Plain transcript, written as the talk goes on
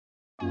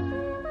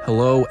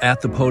Hello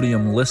at the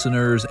podium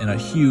listeners, and a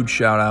huge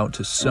shout out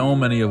to so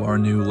many of our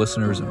new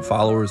listeners and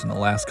followers in the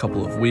last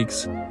couple of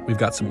weeks. We've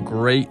got some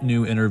great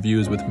new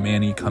interviews with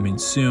Manny coming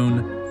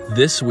soon.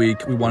 This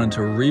week, we wanted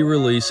to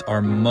re-release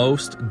our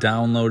most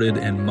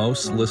downloaded and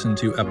most listened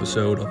to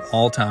episode of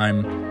all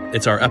time.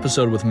 It's our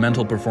episode with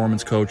mental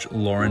performance coach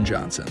Lauren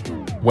Johnson.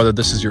 Whether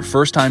this is your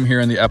first time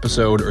hearing the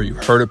episode or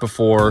you've heard it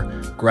before,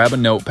 grab a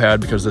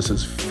notepad because this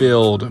is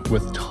filled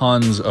with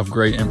tons of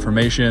great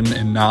information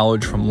and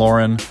knowledge from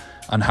Lauren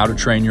on how to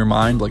train your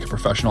mind like a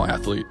professional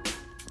athlete.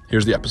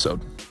 Here's the episode.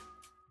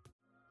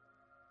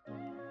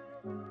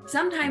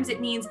 Sometimes it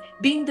means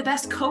being the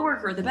best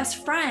coworker, the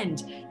best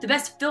friend, the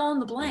best fill in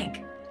the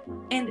blank.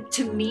 And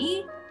to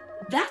me,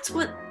 that's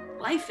what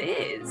life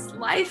is.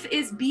 Life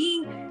is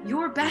being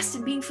your best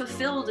and being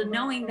fulfilled and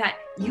knowing that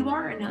you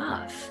are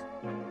enough.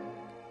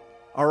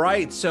 All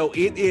right, so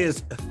it is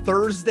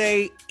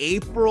Thursday,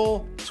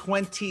 April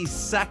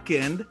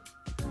 22nd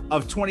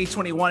of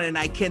 2021, and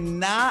I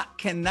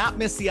cannot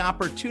miss the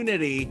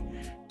opportunity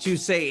to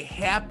say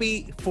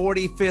happy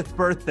 45th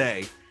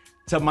birthday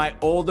to my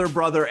older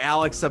brother,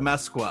 Alex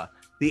Amezcua,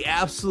 the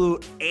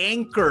absolute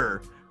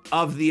anchor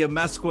of the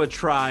Amezcua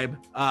tribe,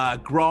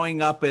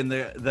 growing up in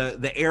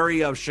the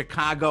area of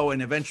Chicago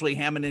and eventually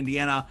Hammond,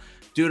 Indiana.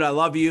 Dude, I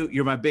love you.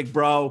 You're my big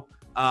bro.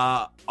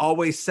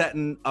 Always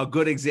setting a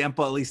good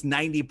example, at least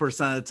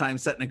 90% of the time,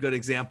 setting a good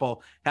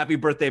example. Happy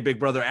birthday, big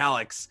brother,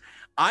 Alex.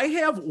 I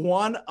have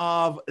one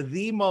of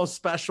the most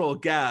special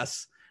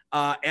guests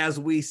as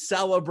we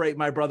celebrate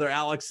my brother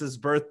Alex's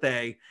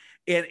birthday.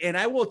 And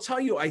I will tell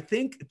you, I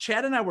think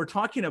Chad and I were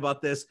talking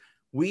about this.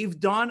 We've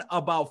done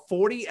about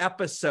 40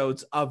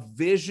 episodes of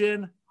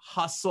Vision,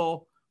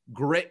 Hustle,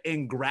 Grit,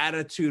 and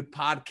Gratitude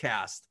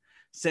podcast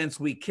since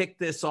we kicked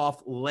this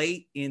off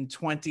late in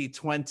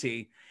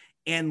 2020.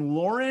 And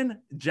Lauren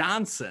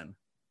Johnson,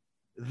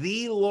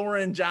 the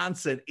Lauren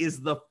Johnson, is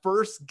the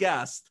first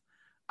guest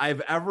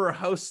I've ever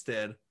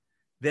hosted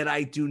that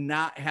I do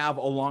not have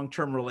a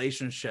long-term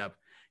relationship.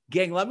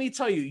 Gang, let me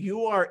tell you,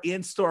 you are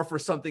in store for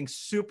something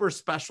super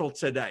special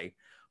today.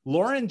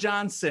 Lauren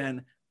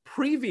Johnson,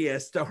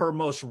 previous to her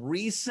most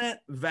recent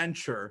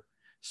venture,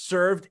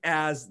 served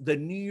as the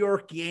New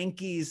York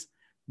Yankees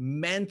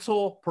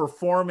mental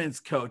performance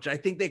coach. I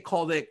think they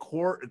called it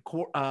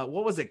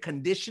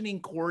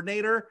conditioning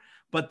coordinator,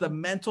 but the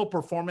mental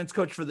performance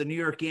coach for the New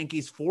York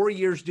Yankees, 4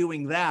 years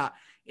doing that.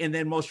 And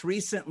then most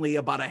recently,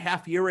 about a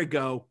half year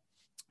ago,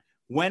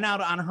 went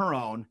out on her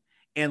own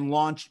and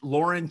launched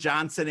Lauren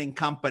Johnson and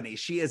Company.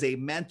 She is a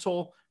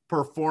mental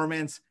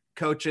performance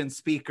coach and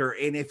speaker.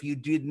 And if you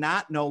did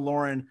not know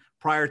Lauren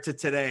prior to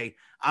today,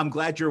 I'm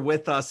glad you're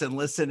with us and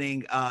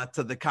listening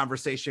to the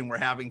conversation we're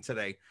having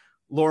today.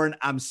 Lauren,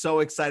 I'm so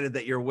excited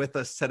that you're with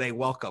us today.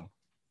 Welcome.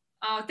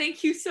 Oh,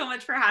 thank you so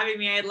much for having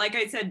me. Like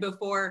I said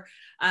before,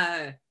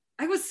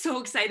 I was so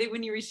excited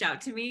when you reached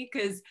out to me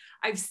because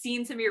I've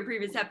seen some of your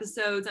previous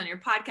episodes on your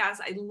podcast.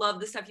 I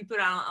love the stuff you put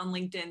out on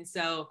LinkedIn.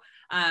 So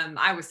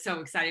I was so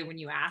excited when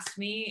you asked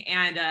me.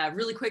 And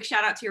really quick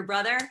shout out to your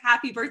brother.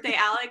 Happy birthday,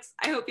 Alex.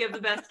 I hope you have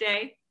the best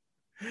day.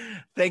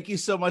 Thank you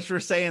so much for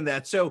saying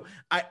that. So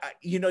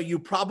you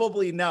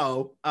probably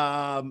know,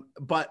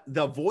 but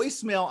the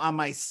voicemail on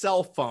my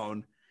cell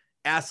phone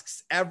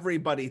asks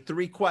everybody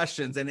 3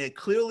 questions. And it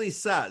clearly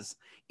says,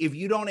 if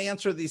you don't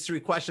answer these 3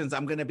 questions,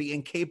 I'm going to be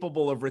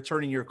incapable of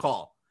returning your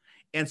call.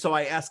 And so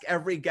I ask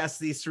every guest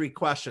these 3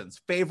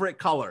 questions. Favorite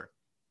color?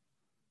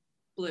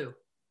 Blue.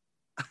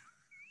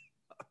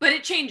 But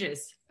it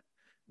changes.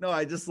 No,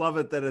 I just love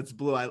it that it's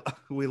blue.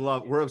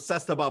 We're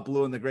obsessed about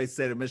blue in the great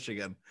state of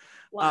Michigan.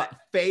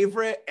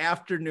 Favorite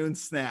afternoon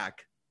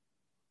snack?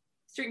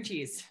 String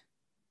cheese.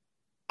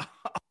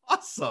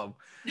 Awesome.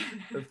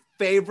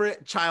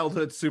 Favorite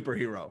childhood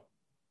superhero?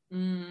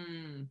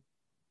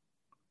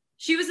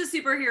 She was a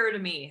superhero to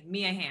me,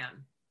 Mia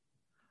Hamm.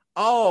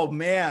 Oh,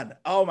 man.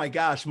 Oh, my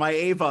gosh. My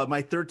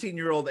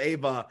 13-year-old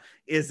Ava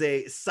is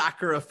a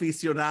soccer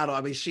aficionado.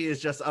 I mean, she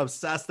is just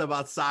obsessed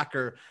about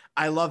soccer.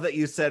 I love that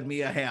you said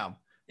Mia Hamm.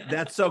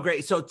 That's so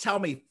great. So tell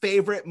me,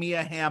 favorite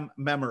Mia Hamm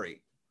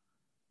memory?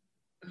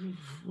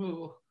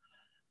 Ooh,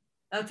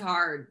 that's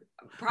hard.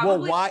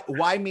 Probably. Well,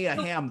 why Mia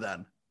Hamm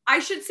then? I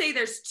should say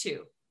there's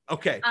 2.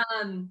 Okay.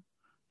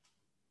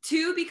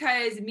 2,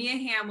 because Mia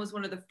Hamm was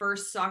one of the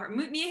first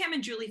Mia Hamm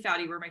and Julie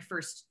Foudy were my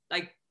first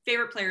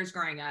favorite players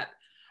growing up.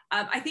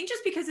 I think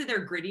just because of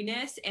their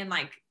grittiness and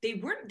they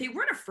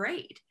weren't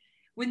afraid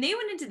when they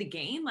went into the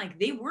game,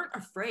 they weren't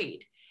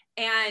afraid.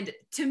 And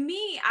to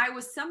me, I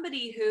was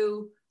somebody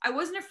who I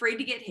wasn't afraid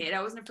to get hit.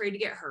 I wasn't afraid to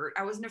get hurt.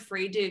 I wasn't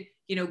afraid to,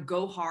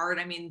 go hard.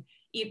 I mean,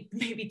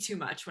 maybe too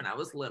much when I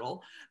was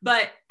little,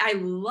 but I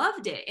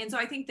loved it. And so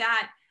I think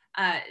that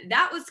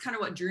that was kind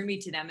of what drew me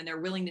to them and their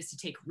willingness to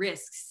take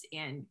risks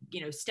and,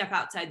 step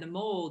outside the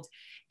mold.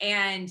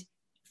 And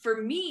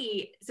for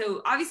me,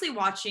 so obviously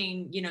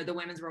watching, the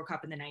Women's World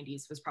Cup in the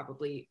 90s was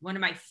probably one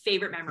of my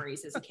favorite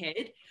memories as a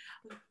kid.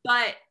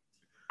 But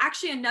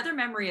actually another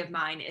memory of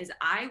mine is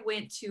I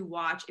went to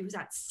watch, it was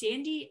at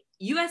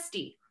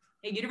USD,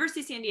 at University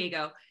of San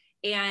Diego,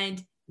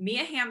 and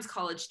Mia Hamm's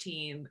college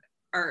team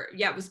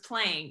was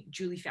playing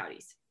Julie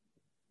Foudy's.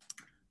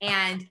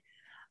 And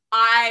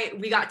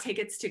we got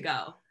tickets to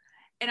go.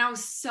 And I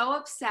was so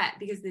upset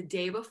because the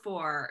day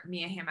before,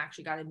 Mia Hamm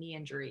actually got a knee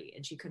injury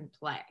and she couldn't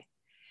play.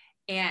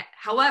 And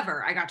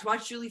however, I got to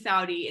watch Julie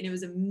Foudy and it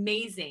was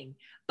amazing.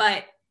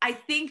 But I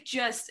think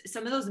just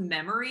some of those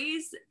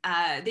memories,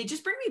 they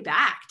just bring me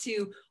back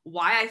to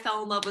why I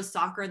fell in love with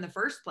soccer in the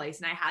first place.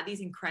 And I had these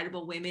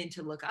incredible women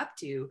to look up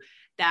to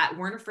that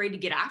weren't afraid to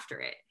get after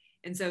it.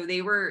 And so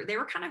they were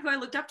kind of who I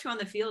looked up to on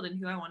the field and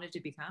who I wanted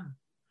to become.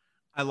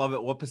 I love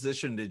it. What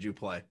position did you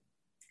play?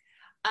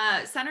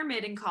 Center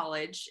mid in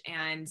college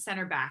and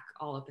center back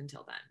all up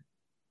until then.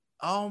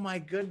 Oh my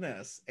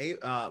goodness.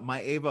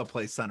 My Ava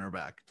plays center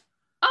back.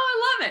 Oh,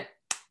 I love it.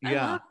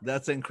 Yeah,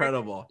 that's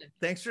incredible.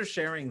 Thanks for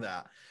sharing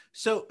that.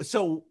 So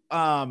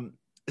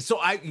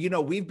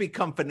we've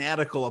become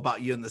fanatical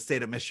about you in the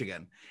state of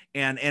Michigan.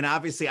 And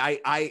obviously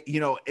I,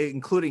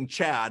 including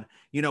Chad,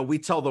 we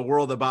tell the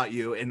world about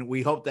you and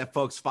we hope that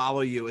folks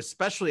follow you,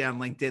 especially on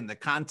LinkedIn. The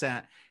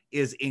content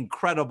is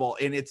incredible.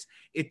 And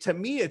to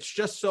me, it's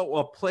just so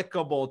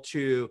applicable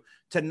to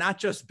not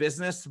just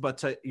business, but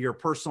to your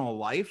personal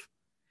life.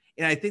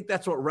 And I think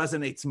that's what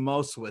resonates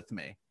most with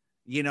me.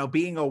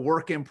 Being a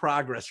work in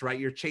progress, right?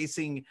 You're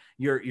chasing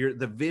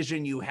the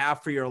vision you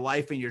have for your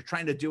life and you're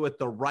trying to do it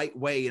the right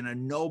way, in a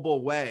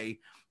noble way,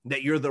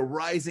 that you're the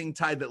rising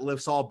tide that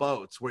lifts all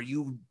boats, where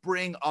you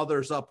bring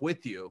others up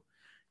with you.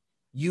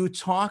 You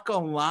talk a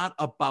lot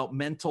about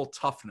mental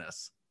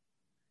toughness.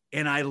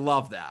 And I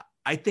love that.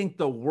 I think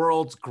the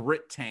world's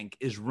grit tank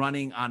is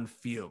running on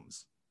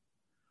fumes.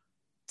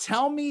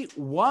 Tell me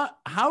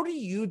how do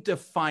you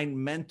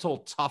define mental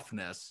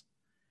toughness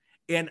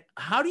and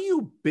how do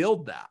you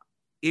build that?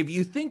 If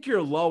you think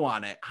you're low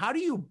on it, how do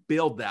you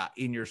build that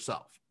in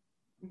yourself?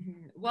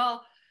 Mm-hmm.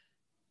 Well,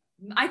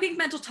 I think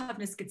mental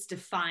toughness gets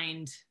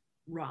defined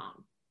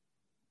wrong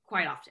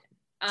quite often.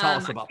 Tell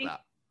us about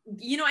that.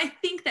 I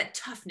think that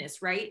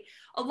toughness, right?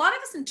 A lot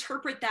of us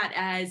interpret that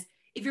as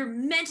if you're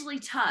mentally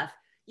tough,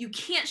 you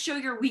can't show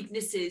your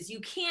weaknesses. You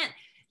can't,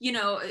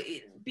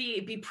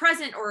 be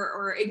present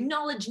or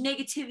acknowledge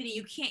negativity.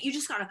 You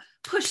just got to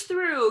push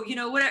through,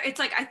 whatever. It's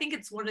like, I think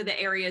it's one of the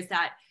areas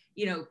that,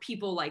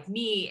 people like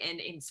me and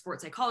in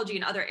sports psychology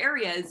and other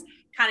areas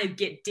kind of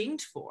get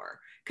dinged for,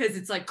 because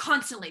it's like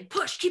constantly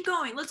push, keep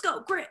going, let's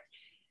go, grit.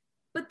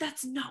 But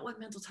that's not what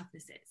mental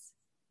toughness is.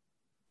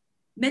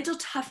 Mental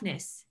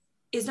toughness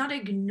is not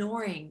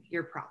ignoring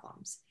your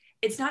problems.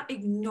 It's not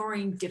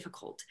ignoring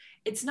difficult.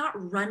 It's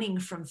not running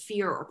from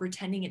fear or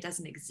pretending it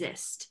doesn't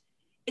exist.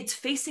 It's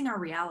facing our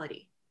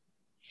reality.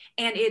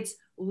 And it's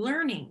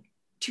learning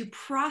to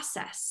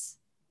process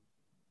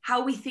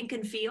how we think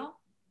and feel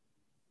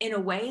in a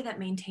way that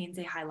maintains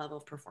a high level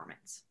of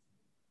performance.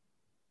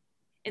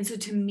 And so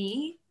to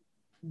me,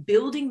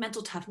 building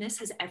mental toughness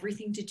has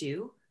everything to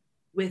do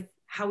with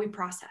how we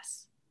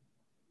process.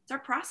 It's our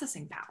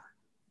processing power.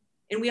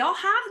 And we all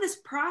have this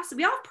process.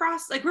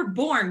 Like we're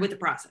born with a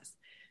process,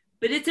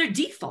 but it's our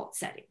default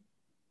setting.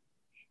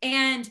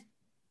 And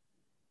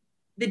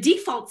the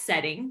default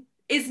setting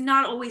is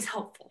not always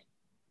helpful,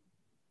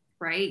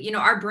 right?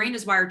 Our brain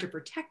is wired to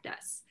protect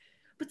us,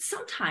 but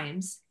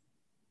sometimes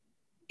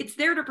it's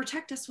there to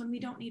protect us when we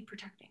don't need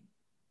protecting.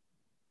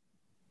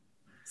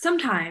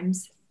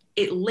 Sometimes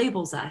it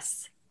labels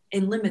us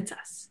and limits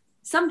us.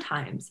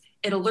 Sometimes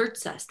it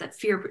alerts us that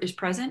fear is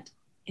present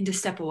and to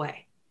step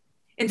away.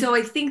 And so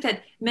I think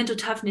that mental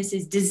toughness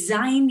is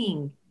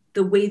designing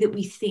the way that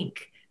we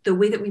think, the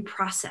way that we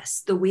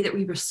process, the way that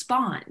we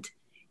respond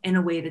in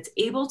a way that's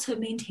able to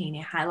maintain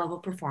a high level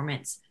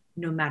performance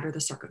no matter the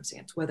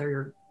circumstance, whether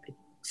your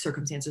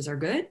circumstances are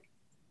good,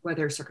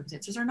 whether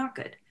circumstances are not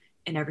good,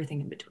 and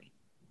everything in between.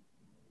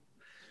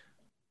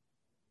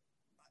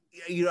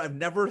 I've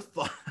never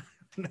thought,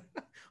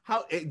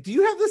 how do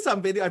you have this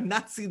on video? I've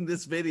not seen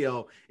this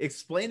video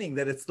explaining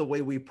that it's the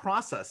way we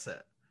process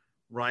it,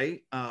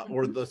 right?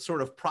 Or the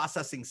sort of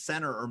processing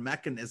center or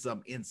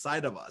mechanism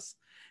inside of us.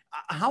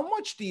 How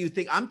much do you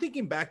think? I'm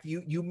thinking back,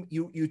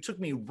 you took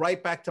me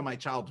right back to my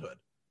childhood.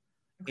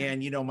 Okay.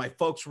 And, my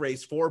folks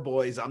raised 4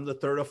 boys. I'm the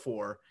third of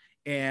 4.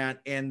 And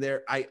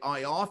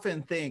I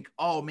often think,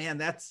 oh man,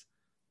 that's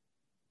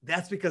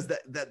because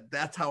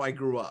that's how I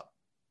grew up.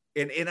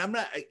 And I'm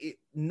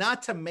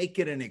not to make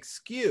it an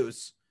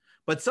excuse,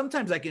 but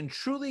sometimes I can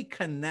truly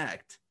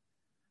connect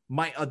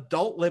my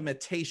adult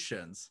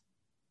limitations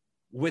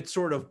with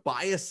sort of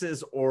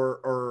biases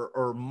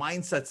or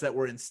mindsets that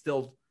were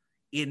instilled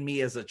in me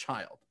as a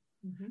child.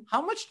 Mm-hmm.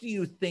 How much do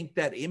you think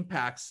that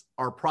impacts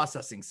our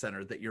processing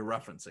center that you're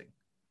referencing?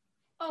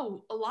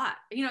 Oh, a lot.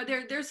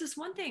 There's this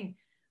one thing,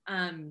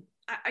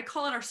 I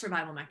call it our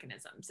survival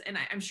mechanisms. And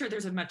I'm sure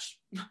there's a much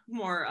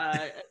more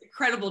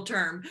credible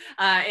term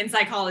in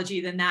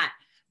psychology than that.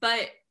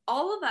 But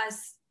all of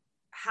us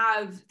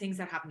have things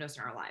that happen to us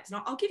in our lives.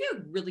 Now, I'll give you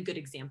a really good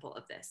example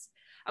of this.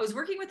 I was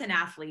working with an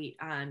athlete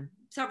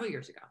several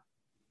years ago.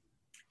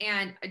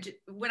 And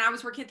when I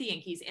was working at the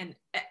Yankees, and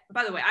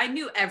by the way, I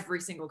knew every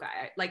single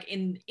guy, like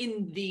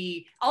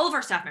all of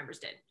our staff members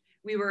did.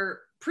 we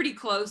were pretty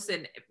close,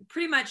 and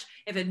pretty much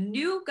if a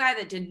new guy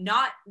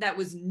that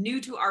was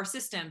new to our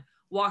system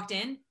walked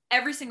in,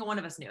 every single one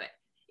of us knew it.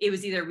 It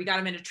was either we got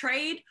him in a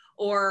trade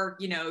or,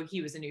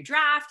 he was a new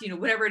draft,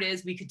 whatever it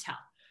is, we could tell.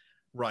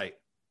 Right.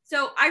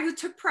 So I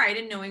took pride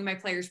in knowing my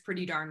players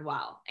pretty darn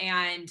well.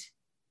 And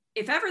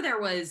if ever there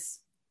was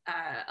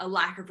a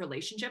lack of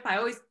relationship, I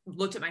always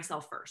looked at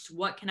myself first.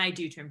 What can I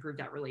do to improve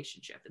that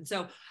relationship? And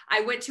so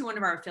I went to one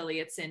of our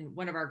affiliates, and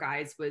one of our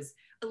guys was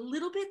a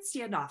little bit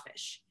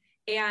standoffish.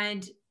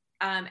 And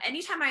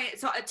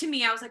to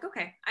me, I was like,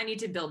 okay, I need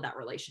to build that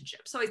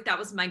relationship. So that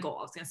was my goal.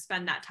 I was going to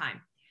spend that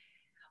time.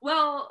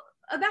 Well,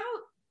 about,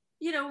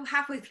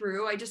 halfway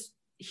through,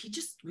 he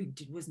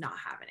was not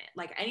having it.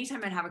 Like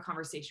anytime I'd have a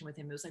conversation with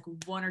him, it was like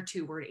 1 or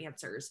 2 word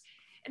answers.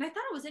 And I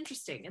thought it was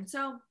interesting. And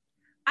so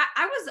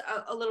I was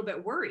a little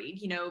bit worried,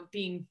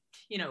 being,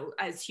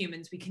 as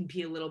humans, we can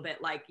be a little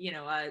bit like,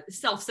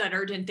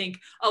 self-centered and think,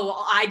 oh,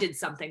 well, I did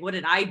something. What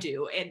did I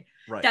do? And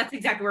That's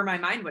exactly where my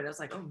mind went. I was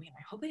like, oh man,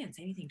 I hope I didn't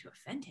say anything to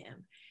offend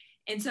him.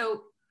 And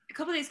so a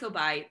couple of days go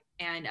by,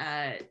 and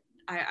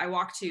I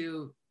walk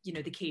to,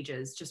 the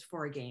cages just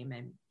for a game,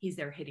 and he's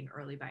there hitting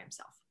early by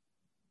himself.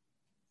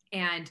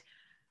 And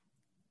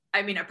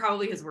I mean,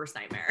 probably his worst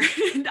nightmare.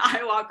 And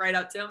I walk right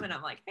up to him and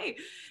I'm like, hey,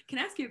 can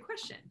I ask you a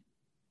question?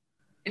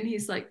 And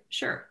he's like,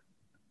 sure.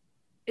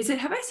 I said,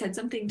 have I said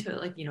something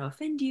to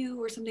offend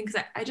you or something?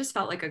 Because I just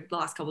felt like the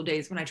last couple of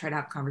days when I tried to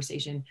have a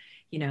conversation,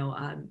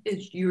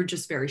 you were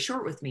just very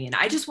short with me. And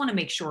I just want to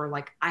make sure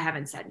I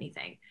haven't said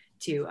anything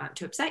to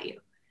upset you.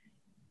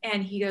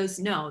 And he goes,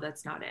 no,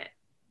 that's not it.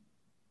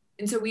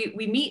 And so we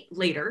meet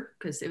later,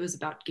 because it was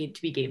about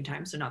to be game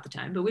time, so not the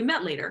time, but we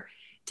met later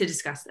to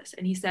discuss this.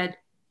 And he said,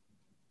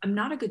 I'm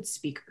not a good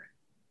speaker.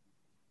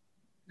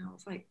 And I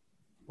was like,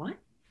 what?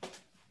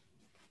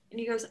 And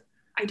he goes,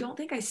 I don't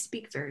think I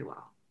speak very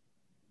well.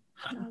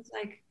 And I was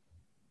like,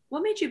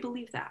 what made you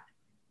believe that?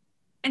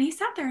 And he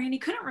sat there and he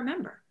couldn't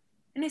remember.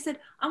 And I said,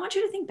 I want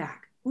you to think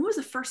back. When was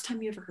the first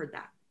time you ever heard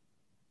that?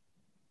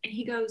 And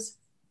he goes,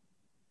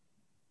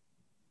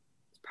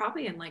 it's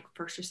probably in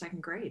first or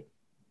second grade.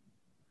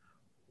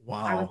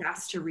 Wow. I was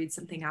asked to read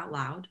something out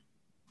loud.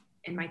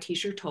 And my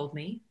teacher told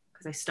me,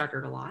 because I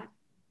stuttered a lot,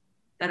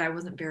 that I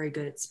wasn't very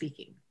good at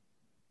speaking.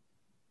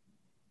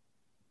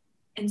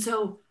 And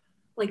so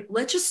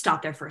let's just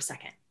stop there for a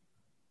second.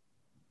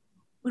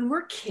 When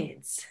we're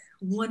kids,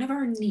 one of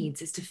our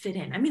needs is to fit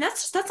in. I mean,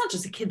 that's not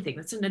just a kid thing.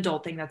 That's an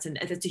adult thing. That's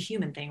a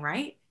human thing,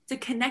 right? It's a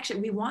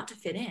connection. We want to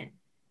fit in.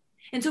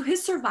 And so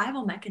his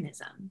survival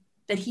mechanism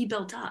that he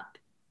built up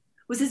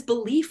was his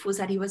belief was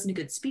that he wasn't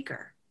a good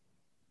speaker.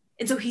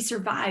 And so he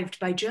survived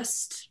by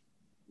just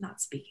not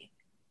speaking.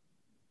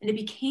 And it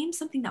became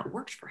something that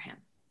worked for him.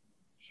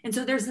 And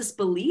so there's this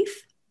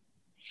belief,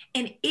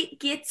 and it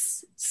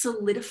gets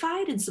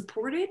solidified and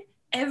supported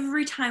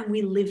every time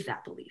we live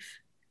that belief.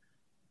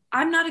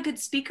 I'm not a good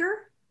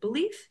speaker,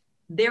 belief,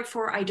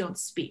 therefore I don't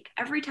speak.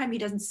 Every time he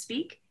doesn't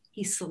speak,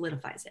 he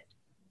solidifies it.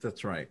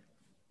 That's right.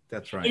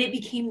 That's right. And it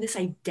became this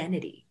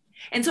identity.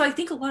 And so I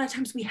think a lot of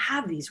times we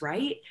have these,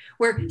 right?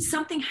 Where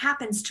something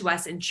happens to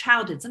us in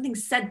childhood, something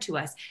said to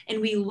us,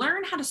 and we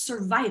learn how to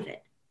survive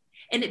it.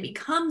 And it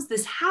becomes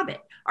this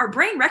habit. Our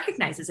brain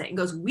recognizes it and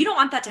goes, we don't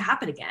want that to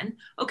happen again.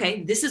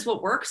 Okay, this is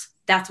what works.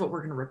 That's what we're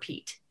going to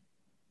repeat.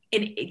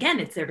 And again,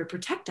 it's there to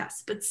protect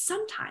us. But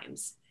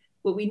sometimes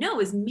what we know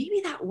is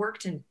maybe that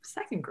worked in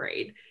second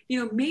grade.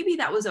 Maybe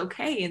that was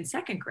okay in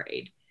second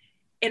grade.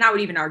 And I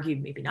would even argue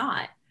maybe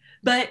not.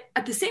 But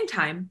at the same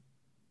time,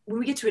 when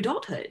we get to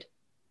adulthood,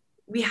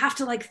 we have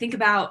to think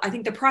about, I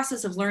think the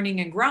process of learning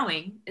and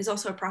growing is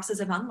also a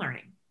process of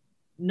unlearning,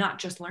 not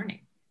just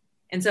learning.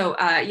 And so,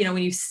 when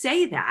you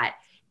say that,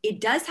 it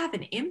does have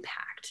an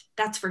impact,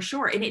 that's for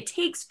sure. And it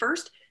takes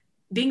first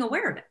being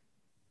aware of it.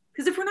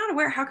 Because if we're not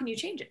aware, how can you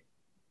change it?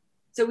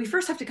 So we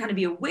first have to kind of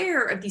be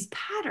aware of these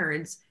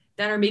patterns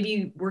that are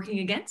maybe working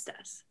against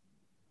us.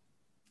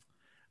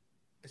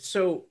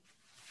 So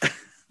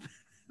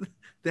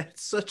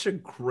that's such a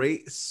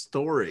great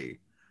story.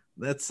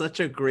 That's such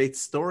a great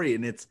story.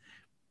 And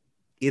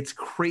it's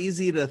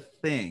crazy to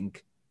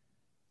think,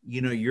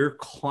 your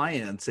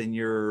clients and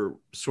your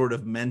sort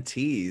of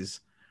mentees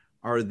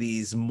are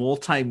these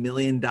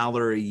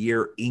multi-million-dollar a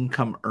year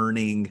income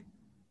earning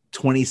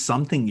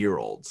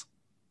 20-something-year-olds.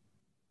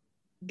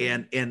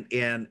 And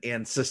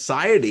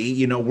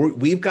society,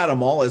 we've got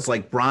them all as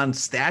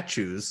bronze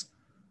statues,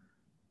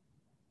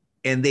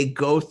 and they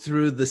go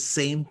through the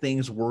same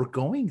things we're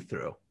going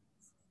through.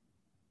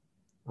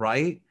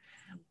 Right?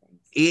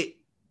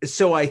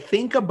 So I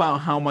think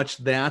about how much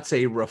that's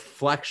a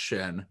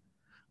reflection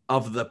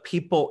of the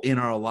people in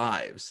our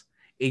lives.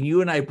 And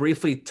you and I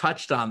briefly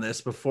touched on this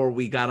before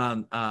we got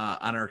on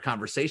our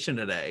conversation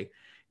today,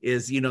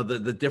 is,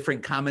 the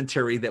different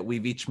commentary that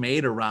we've each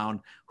made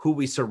around who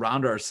we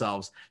surround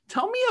ourselves.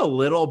 Tell me a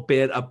little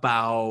bit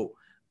about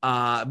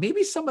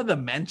maybe some of the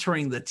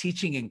mentoring, the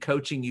teaching and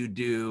coaching you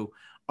do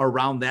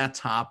around that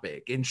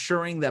topic,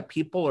 ensuring that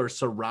people are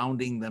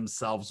surrounding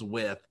themselves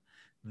with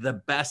the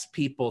best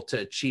people to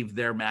achieve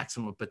their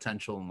maximum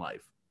potential in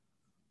life.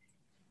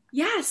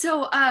 Yeah.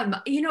 So,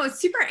 it's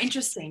super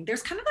interesting.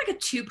 There's kind of like a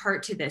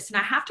two-part to this, and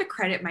I have to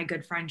credit my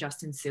good friend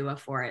Justin Sua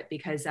for it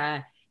because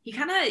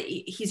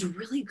he's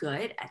really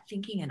good at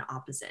thinking in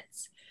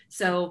opposites.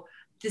 So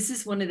this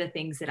is one of the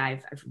things that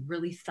I've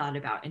really thought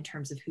about in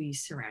terms of who you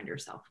surround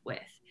yourself with,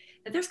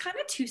 that there's kind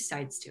of two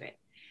sides to it.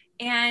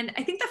 And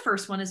I think the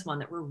first one is one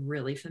that we're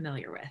really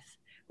familiar with,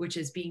 which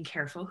is being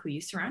careful who you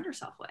surround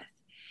yourself with.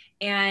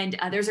 And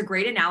there's a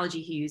great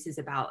analogy he uses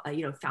about,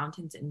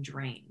 fountains and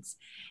drains,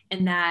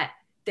 and that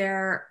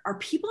there are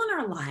people in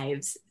our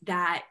lives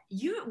that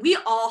we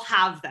all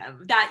have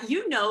them, that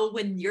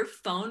when your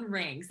phone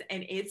rings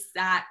and it's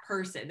that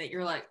person that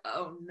you're like,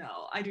 oh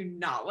no, I do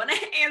not want to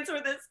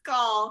answer this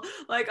call.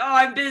 Like, oh,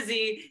 I'm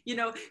busy,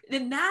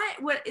 then that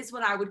is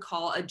what I would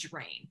call a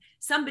drain.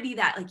 Somebody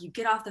that like you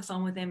get off the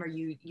phone with them or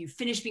you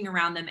finish being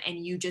around them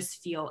and you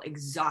just feel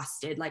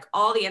exhausted. Like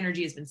all the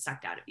energy has been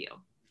sucked out of you.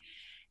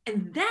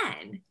 And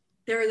then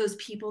there are those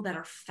people that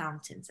are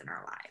fountains in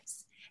our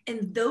lives.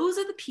 And those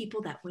are the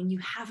people that when you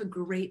have a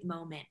great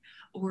moment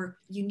or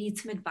you need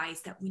some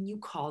advice, that when you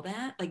call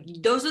them, like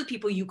those are the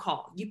people you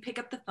call. You pick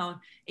up the phone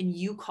and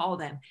you call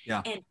them.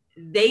 Yeah. And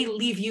they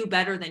leave you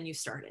better than you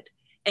started.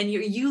 And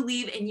you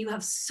leave and you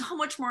have so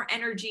much more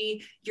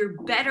energy.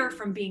 You're better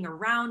from being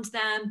around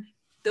them.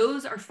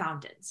 Those are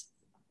fountains.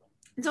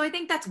 And so I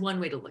think that's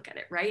one way to look at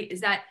it, right? Is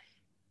that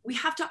we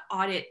have to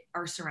audit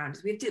our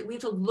surroundings. We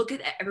have to look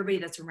at everybody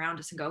that's around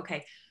us and go,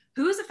 okay,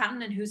 who is a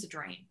fountain and who's a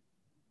drain?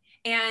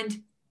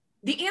 And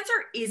the answer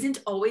isn't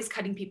always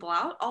cutting people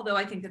out, although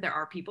I think that there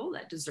are people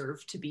that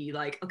deserve to be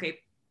like, okay,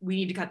 we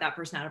need to cut that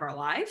person out of our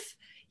life,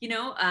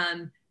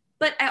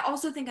 but I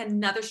also think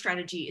another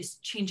strategy is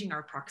changing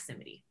our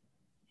proximity.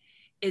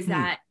 Is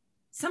that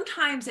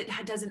sometimes it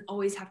doesn't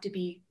always have to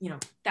be,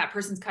 that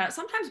person's cut out.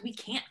 Sometimes we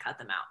can't cut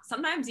them out.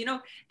 Sometimes,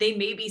 they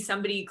may be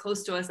somebody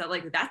close to us that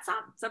like, that's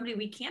not somebody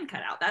we can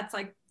cut out. That's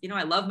like,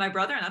 I love my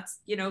brother and that's,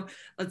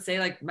 let's say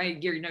like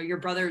your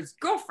brother's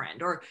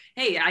girlfriend, or,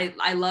 hey,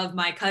 I love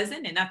my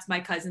cousin and that's my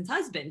cousin's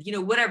husband,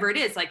 whatever it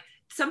is. Like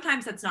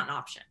sometimes that's not an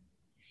option.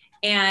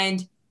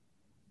 And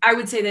I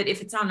would say that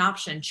if it's not an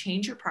option,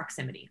 change your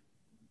proximity.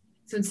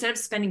 So instead of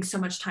spending so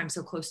much time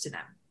so close to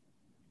them,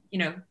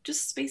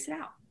 just space it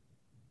out.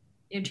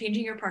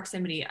 Changing your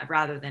proximity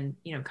rather than,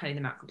 cutting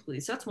them out completely.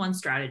 So that's one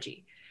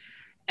strategy,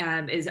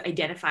 is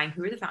identifying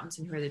who are the fountains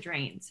and who are the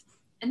drains.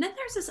 And then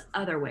there's this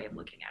other way of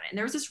looking at it. And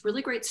there was this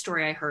really great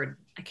story I heard.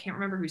 I can't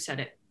remember who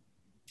said it,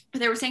 but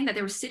they were saying that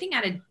they were sitting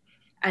at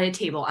a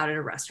table out at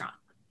a restaurant.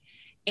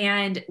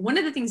 And one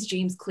of the things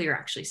James Clear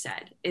actually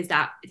said is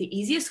that the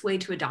easiest way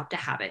to adopt a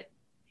habit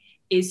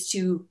is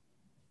to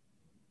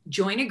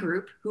join a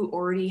group who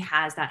already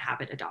has that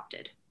habit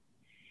adopted.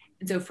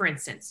 And so, for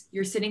instance,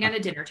 you're sitting at a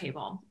dinner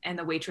table and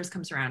the waitress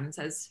comes around and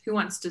says, who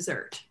wants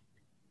dessert?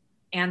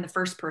 And the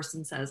first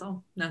person says,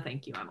 oh, no,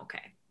 thank you, I'm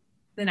okay.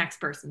 The next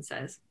person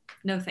says,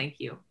 no, thank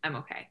you, I'm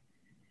okay.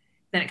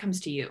 Then it comes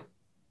to you.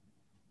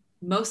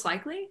 Most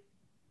likely,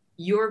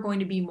 you're going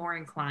to be more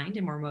inclined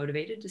and more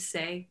motivated to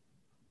say,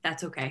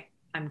 that's okay,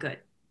 I'm good.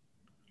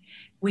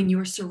 When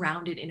you're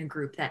surrounded in a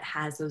group that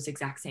has those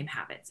exact same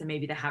habits, and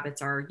maybe the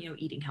habits are,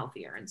 eating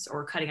healthier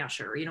or cutting out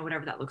sugar,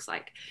 whatever that looks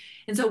like.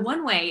 And so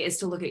one way is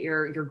to look at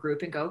your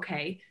group and go,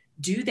 okay,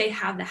 do they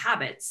have the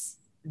habits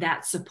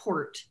that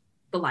support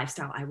the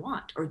lifestyle I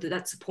want, or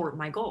that support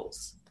my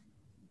goals?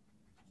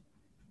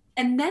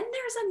 And then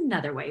there's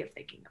another way of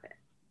thinking of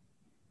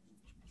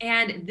it.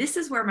 And this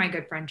is where my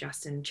good friend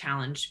Justin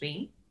challenged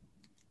me,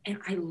 and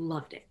I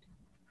loved it.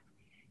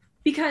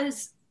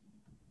 Because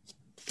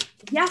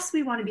yes,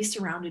 we want to be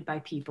surrounded by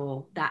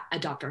people that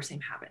adopt our same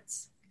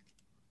habits.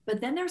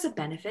 But then there's a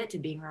benefit to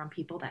being around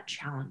people that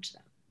challenge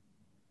them,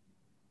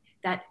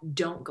 that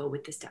don't go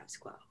with the status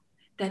quo,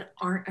 that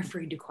aren't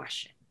afraid to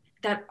question,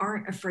 that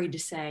aren't afraid to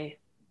say,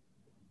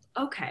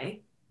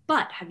 okay,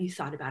 but have you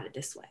thought about it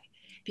this way?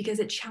 Because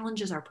it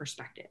challenges our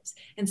perspectives.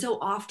 And so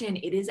often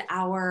it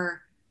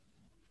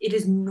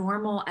is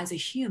normal as a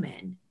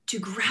human to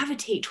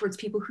gravitate towards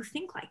people who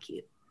think like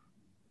you.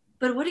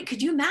 But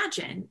could you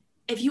imagine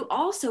if you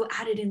also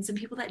added in some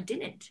people that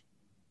didn't,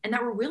 and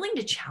that were willing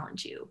to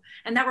challenge you,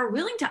 and that were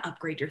willing to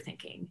upgrade your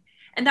thinking,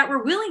 and that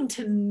were willing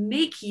to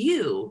make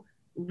you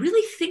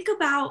really think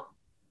about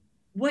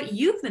what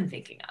you've been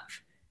thinking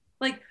of,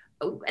 like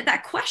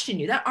that question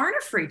you, that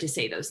aren't afraid to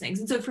say those things.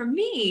 And so for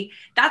me,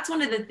 that's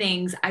one of the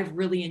things I've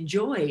really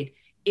enjoyed,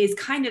 is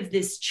kind of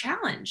this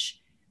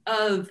challenge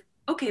of,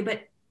 okay,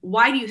 but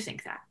why do you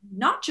think that?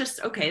 Not just,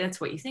 okay, that's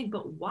what you think,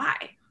 but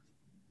why?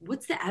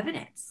 What's the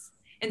evidence?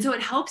 And so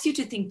it helps you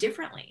to think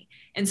differently.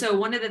 And so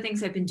one of the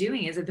things I've been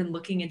doing is I've been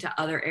looking into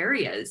other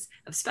areas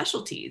of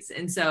specialties.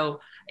 And so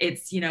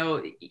it's,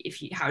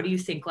 how do you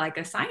think like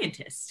a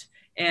scientist?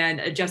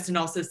 And Justin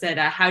also said,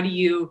 how do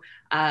you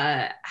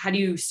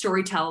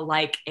storytell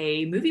like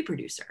a movie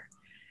producer?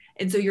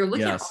 And so you're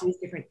looking at all these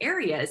different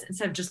areas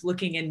instead of just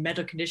looking in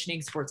mental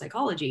conditioning, sports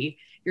psychology.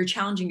 You're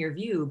challenging your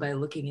view by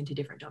looking into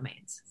different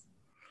domains.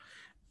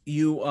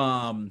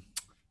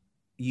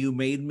 You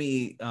made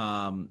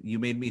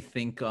me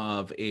think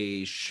of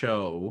a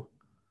show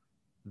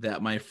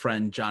that my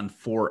friend John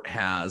Fort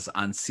has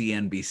on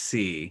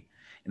CNBC,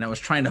 and I was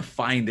trying to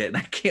find it, and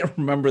I can't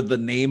remember the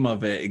name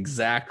of it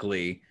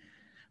exactly,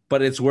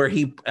 but it's where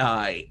he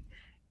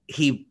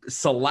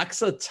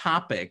selects a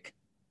topic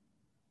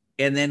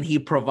and then he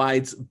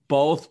provides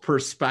both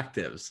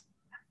perspectives.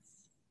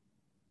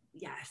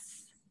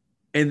 Yes.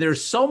 And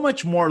there's so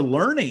much more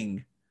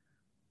learning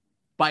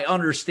by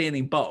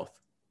understanding both.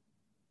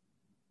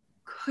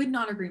 Could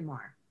not agree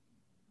more.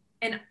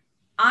 And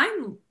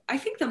I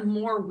think the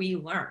more we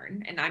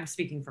learn, and I'm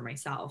speaking for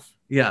myself.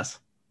 Yes.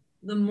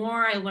 The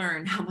more I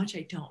learn how much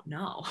I don't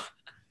know.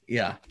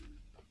 Yeah.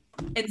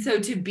 And so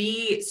to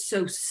be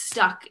so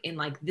stuck in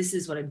like, this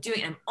is what I'm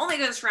doing, I'm only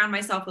going to surround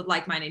myself with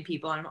like-minded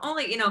people. And I'm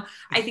only,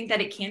 I think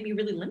that it can be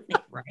really limiting,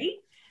 right?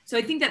 So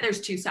I think that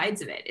there's two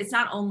sides of it. It's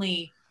not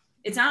only,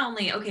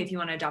 okay, if you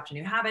want to adopt a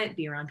new habit,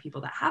 be around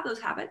people that have those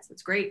habits.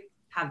 That's great.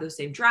 Have those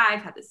same drive,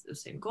 have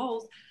those same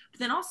goals. But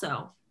then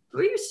also,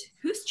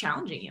 who's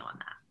challenging you on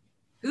that?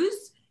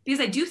 Because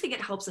I do think it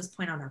helps us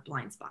point out our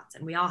blind spots,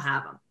 and we all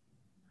have them.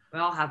 We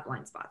all have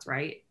blind spots,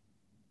 right?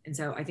 And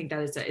so I think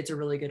that it's a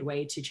really good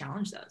way to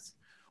challenge those.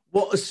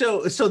 Well, so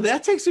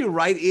that takes me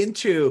right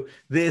into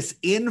this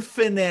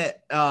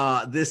infinite,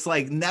 this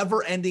like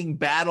never ending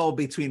battle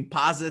between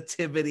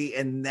positivity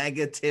and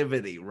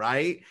negativity,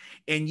 right?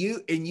 And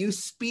you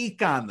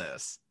speak on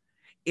this.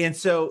 And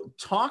so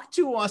talk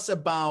to us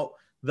about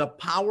the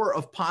power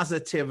of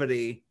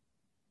positivity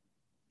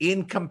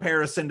in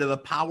comparison to the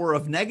power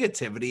of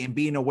negativity and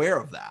being aware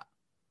of that.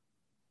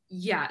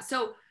 Yeah.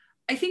 So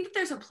I think that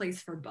there's a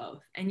place for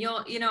both. And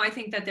I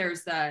think that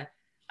there's the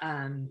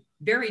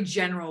very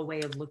general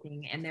way of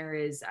looking, and there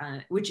is,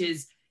 which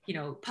is,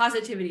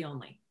 positivity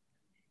only.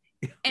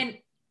 And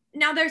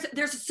now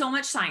there's so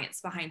much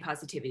science behind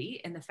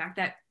positivity and the fact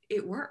that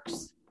it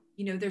works.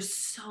 There's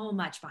so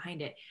much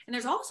behind it. And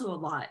there's also a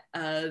lot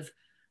of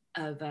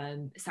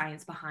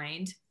science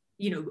behind,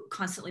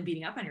 constantly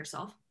beating up on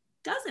yourself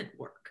doesn't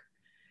work.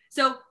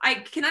 So I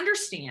can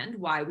understand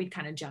why we'd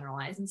kind of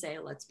generalize and say,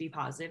 let's be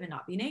positive and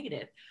not be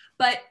negative.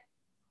 But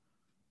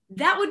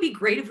that would be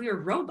great if we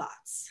were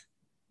robots.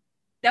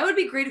 That would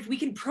be great if we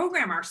can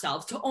program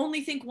ourselves to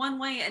only think one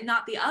way and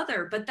not the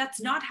other. But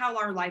that's not how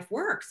our life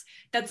works.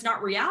 That's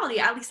not reality.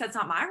 At least that's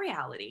not my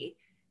reality.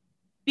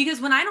 Because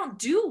when I don't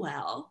do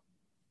well,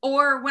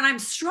 or when I'm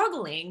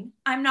struggling,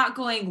 I'm not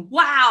going,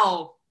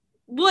 wow,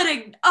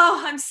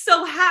 I'm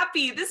so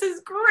happy. This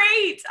is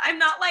great. I'm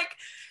not like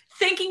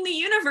thanking the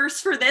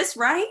universe for this,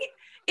 right?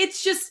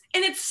 It's just,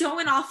 and it's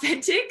so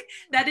inauthentic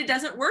that it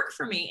doesn't work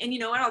for me. And you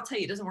know what? I'll tell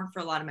you, it doesn't work for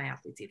a lot of my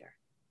athletes either.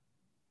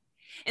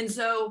 And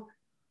so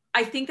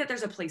I think that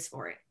there's a place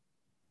for it.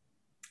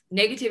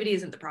 Negativity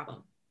isn't the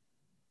problem.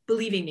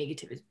 Believing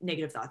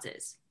negative thoughts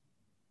is.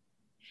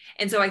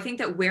 And so I think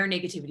that where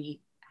negativity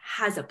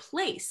has a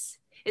place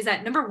is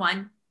that, number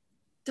one,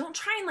 don't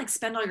try and like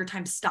spend all your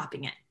time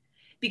stopping it,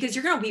 because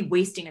you're going to be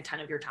wasting a ton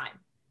of your time.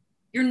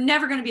 You're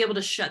never going to be able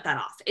to shut that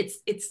off.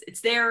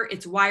 It's there,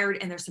 it's wired,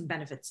 and there's some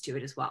benefits to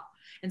it as well.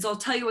 And so I'll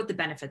tell you what the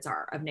benefits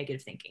are of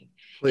negative thinking.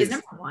 Please. Is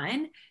number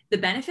one, the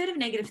benefit of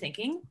negative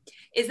thinking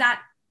is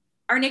that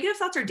our negative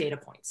thoughts are data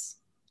points,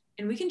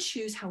 and we can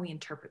choose how we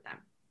interpret them.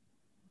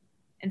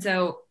 And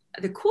so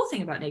the cool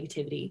thing about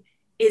negativity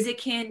is it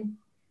can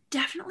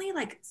definitely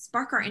like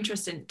spark our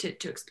interest in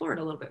to explore it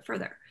a little bit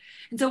further.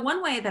 And so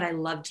one way that I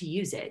love to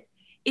use it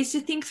is to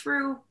think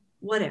through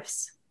what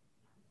ifs.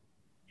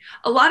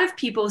 A lot of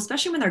people,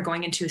 especially when they're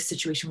going into a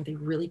situation where they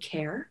really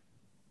care,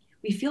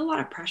 we feel a lot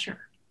of pressure.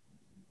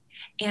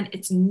 And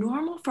it's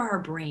normal for our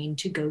brain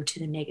to go to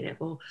the negative.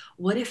 Well,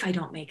 what if I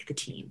don't make the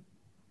team?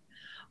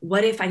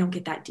 What if I don't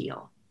get that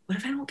deal? What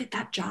if I don't get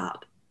that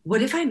job?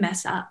 What if I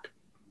mess up?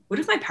 What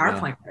if my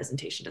PowerPoint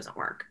presentation doesn't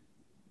work?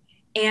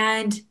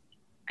 And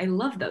I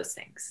love those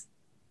things,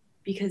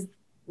 because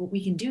what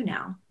we can do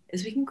now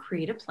is we can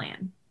create a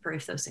plan for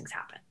if those things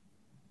happen.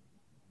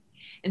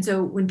 And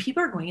so when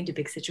people are going into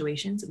big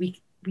situations,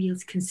 we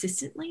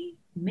consistently,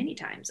 many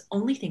times,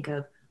 only think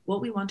of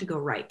what we want to go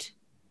right.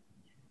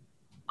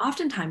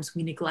 Oftentimes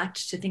we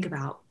neglect to think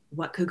about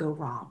what could go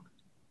wrong.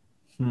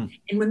 And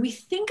when we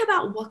think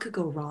about what could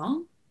go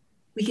wrong,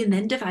 we can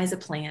then devise a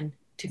plan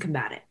to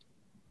combat it.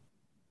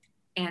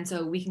 And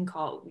so we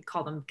call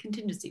them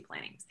contingency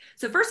plannings.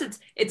 So first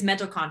it's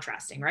mental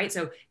contrasting, right?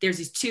 So there's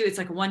these two, it's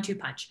like a 1-2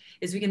 punch,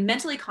 is we can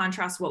mentally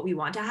contrast what we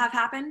want to have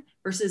happen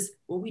versus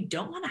what we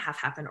don't want to have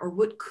happen, or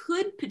what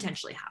could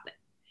potentially happen.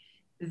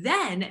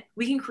 Then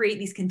we can create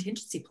these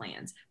contingency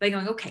plans by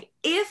going, okay,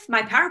 if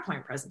my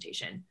PowerPoint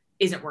presentation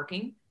isn't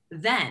working,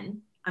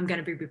 then I'm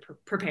going to be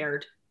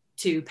prepared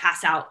to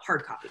pass out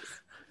hard copies.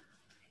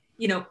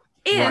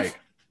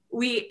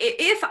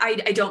 If I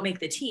don't make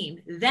the team,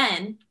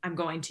 then I'm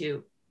going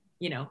to,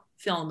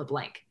 fill in the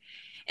blank.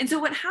 And so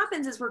what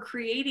happens is we're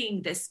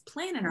creating this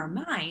plan in our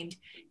mind,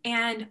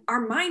 and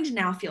our mind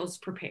now feels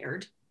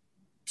prepared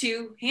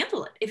to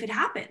handle it if it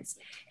happens.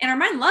 And our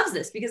mind loves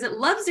this because it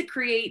loves to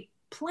create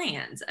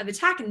plans of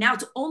attack. And now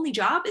its only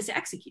job is to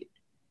execute.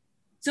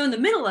 So in the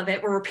middle of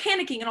it, where we're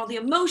panicking and all the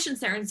emotions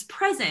there and it's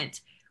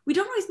present, we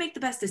don't always make the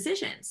best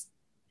decisions.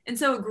 And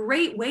so a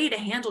great way to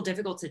handle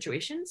difficult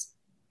situations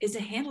is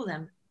to handle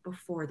them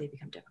before they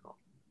become difficult.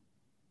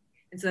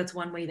 And so that's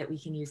one way that we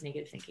can use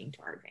negative thinking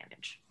to our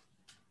advantage.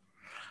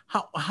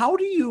 How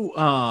do you,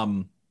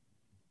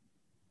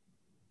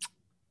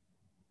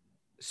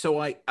 so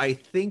I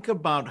think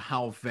about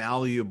how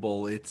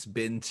valuable it's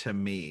been to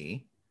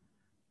me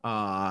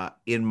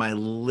in my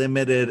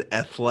limited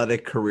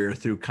athletic career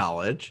through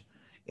college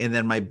and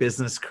then my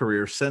business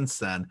career since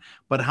then,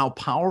 but how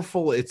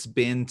powerful it's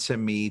been to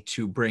me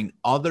to bring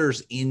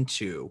others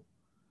into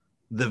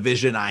the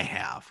vision I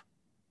have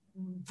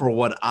for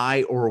what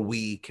I or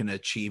we can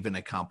achieve and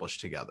accomplish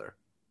together.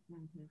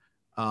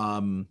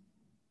 Mm-hmm.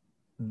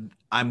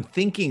 I'm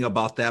thinking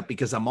about that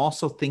because I'm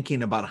also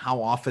thinking about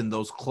how often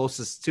those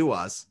closest to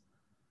us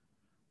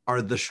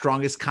are the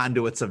strongest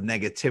conduits of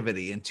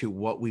negativity into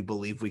what we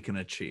believe we can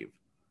achieve.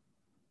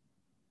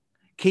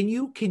 Can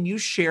you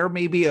share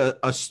maybe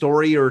a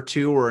story or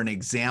two or an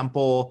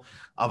example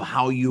of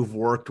how you've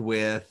worked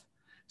with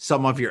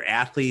some of your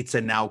athletes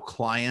and now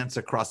clients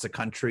across the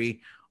country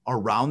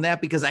around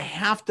that? Because I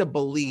have to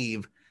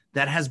believe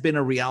that has been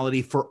a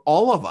reality for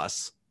all of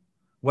us,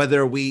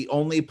 whether we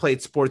only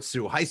played sports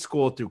through high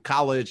school, through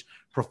college,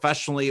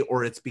 professionally,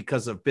 or it's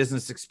because of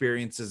business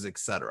experiences, et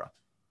cetera.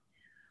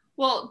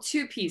 Well,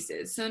 two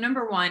pieces. So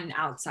number one,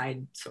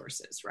 outside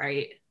sources,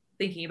 right?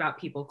 Thinking about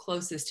people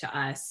closest to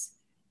us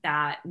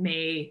that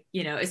may,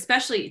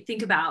 especially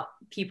think about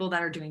people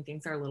that are doing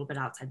things that are a little bit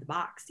outside the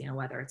box,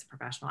 whether it's a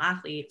professional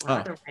athlete or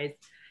otherwise,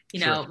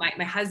 sure.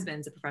 my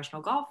husband's a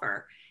professional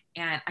golfer,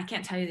 and I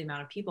can't tell you the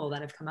amount of people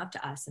that have come up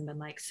to us and been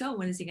like, so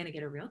when is he going to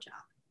get a real job?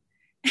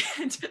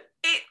 And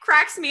it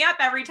cracks me up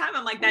every time.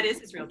 I'm like, that is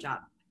his real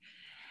job.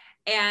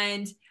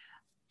 And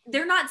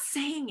they're not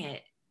saying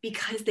it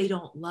because they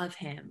don't love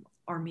him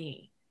or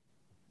me.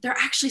 They're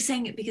actually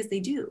saying it because they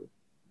do.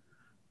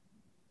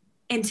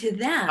 And to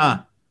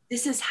them,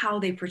 this is how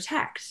they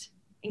protect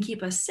and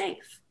keep us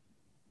safe.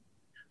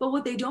 But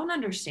what they don't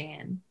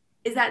understand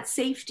is that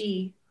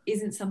safety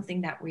isn't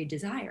something that we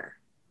desire.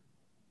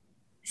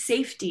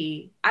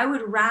 Safety, I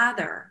would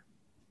rather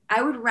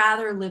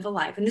live a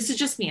life, and this is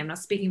just me, I'm not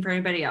speaking for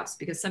anybody else,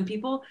 because some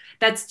people,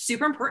 that's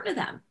super important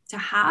to them to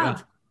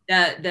have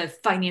the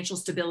financial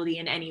stability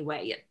in any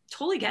way. You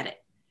totally get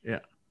it. Yeah.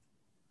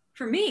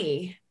 For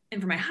me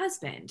and for my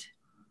husband,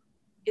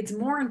 it's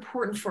more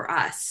important for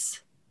us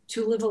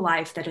to live a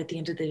life that at the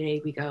end of the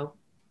day, we go,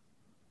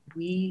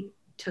 we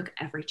took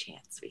every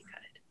chance we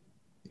could.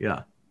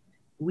 Yeah.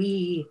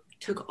 We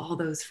took all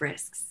those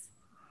risks.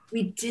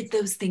 We did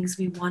those things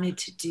we wanted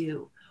to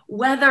do.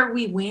 Whether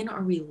we win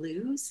or we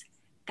lose,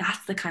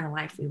 that's the kind of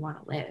life we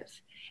want to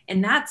live.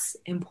 And that's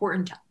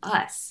important to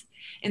us.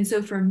 And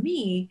so for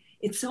me,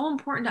 it's so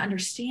important to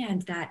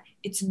understand that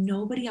it's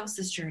nobody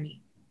else's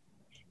journey.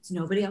 It's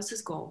nobody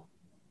else's goal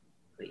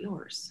but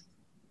yours.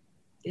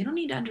 They don't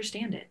need to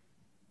understand it.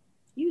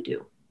 You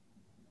do.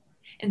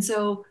 And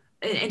so,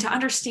 and to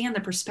understand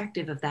the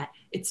perspective of that,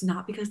 it's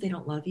not because they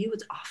don't love you,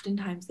 it's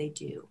oftentimes they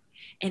do.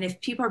 And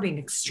if people are being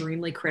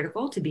extremely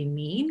critical to be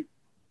mean,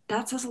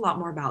 that says a lot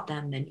more about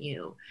them than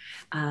you.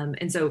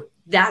 And so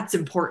that's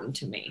important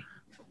to me.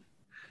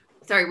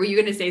 Sorry, were you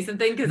going to say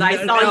something? Because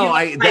I saw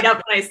you light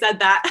up when I said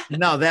that.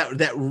 No,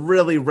 that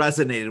really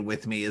resonated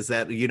with me, is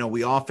that,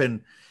 we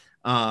often,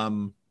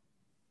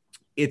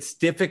 it's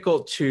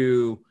difficult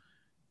to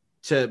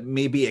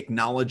maybe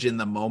acknowledge in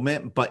the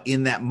moment, but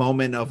in that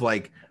moment of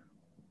like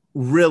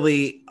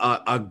really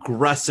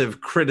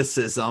aggressive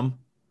criticism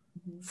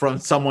from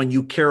someone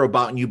you care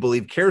about and you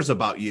believe cares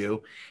about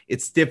you,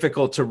 it's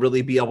difficult to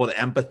really be able to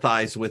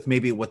empathize with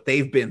maybe what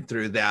they've been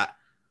through that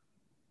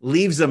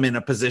leaves them in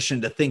a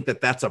position to think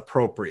that that's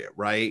appropriate,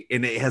 right?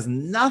 And it has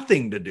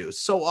nothing to do,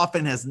 so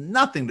often has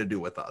nothing to do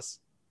with us.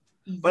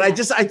 But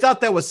I thought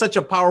that was such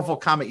a powerful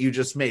comment you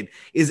just made.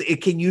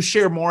 Can you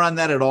share more on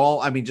that at all?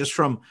 I mean, just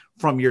from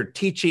your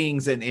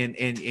teachings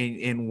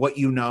and what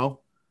you know?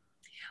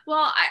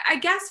 Well, I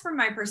guess from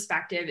my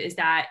perspective is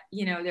that,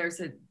 there's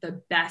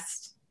the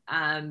best,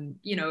 my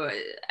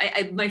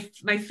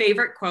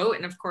favorite quote,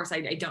 and of course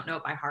I don't know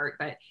it by heart,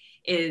 but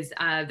is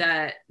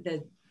the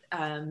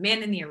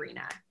Man in the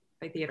Arena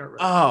by Theodore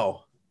Roosevelt.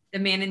 Oh, The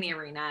Man in the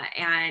Arena.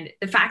 And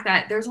the fact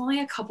that there's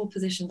only a couple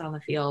positions on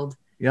the field.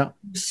 Yeah.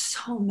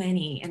 So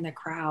many in the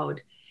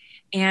crowd.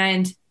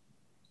 And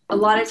a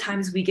lot of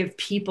times we give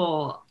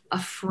people a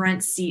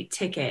front seat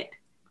ticket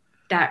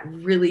that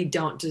really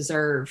don't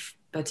deserve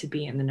but to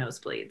be in the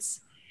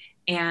nosebleeds.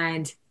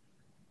 And,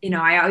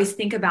 I always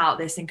think about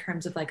this in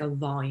terms of like a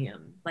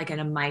volume, like in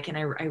a mic. And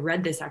I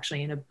read this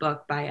actually in a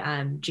book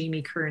by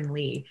Jamie Kern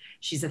Lee.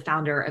 She's the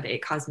founder of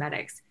It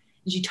Cosmetics.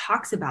 And she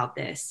talks about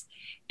this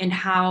and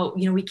how,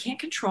 we can't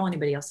control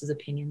anybody else's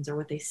opinions or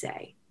what they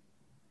say,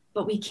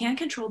 but we can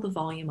control the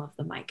volume of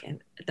the mic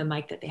and the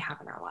mic that they have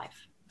in our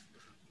life.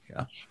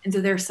 Yeah. And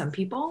so there are some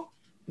people,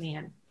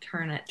 man,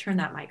 turn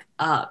that mic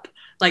up.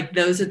 Like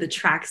those are the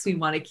tracks we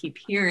want to keep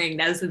hearing.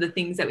 Those are the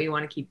things that we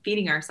want to keep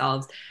feeding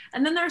ourselves.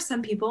 And then there are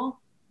some people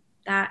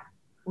that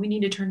we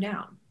need to turn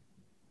down.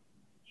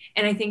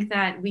 And I think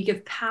that we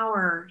give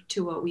power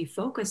to what we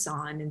focus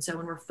on. And so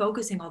when we're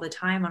focusing all the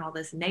time on all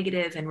this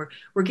negative, and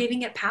we're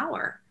giving it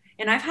power.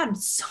 And I've had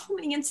so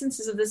many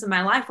instances of this in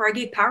my life where I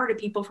gave power to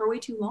people for way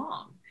too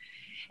long.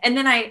 And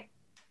then I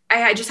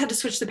just had to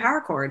switch the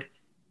power cord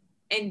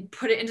and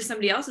put it into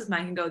somebody else's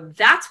mind and go,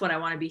 that's what I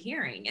want to be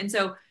hearing. And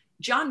so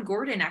John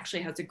Gordon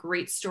actually has a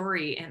great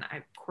story. And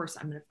of course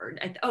I'm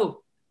going to,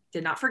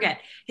 did not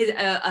forget his,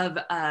 of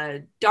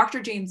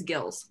Dr. James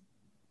Gills.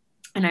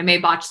 And I may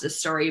botch this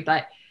story,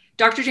 but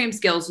Dr. James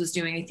Gills was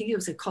doing, I think it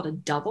was called a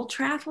double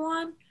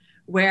triathlon,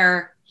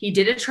 where he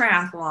did a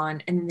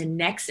triathlon and then the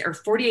next, or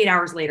 48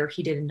 hours later,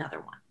 he did another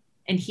one.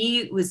 And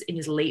he was in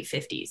his late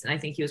 50s. And I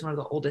think he was one of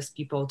the oldest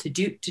people to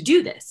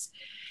do this.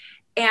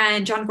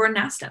 And John Gordon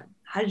asked him,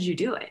 how did you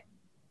do it?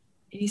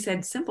 And he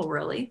said, simple,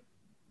 really.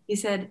 He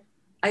said,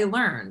 I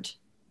learned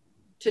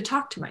to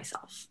talk to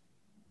myself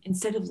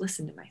instead of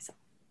listen to myself.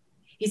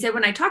 He said,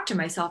 when I talk to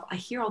myself, I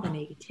hear all the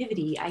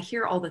negativity. I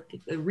hear all the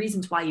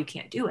reasons why you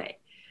can't do it.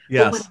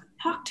 Yes. But when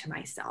I talk to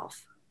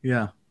myself,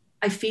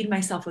 I feed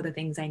myself with the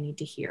things I need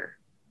to hear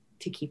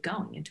to keep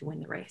going and to win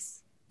the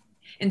race.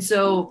 And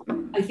so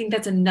I think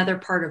that's another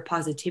part of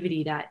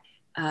positivity that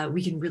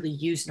we can really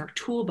use in our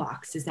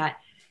toolbox, is that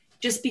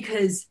just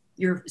because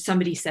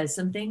somebody says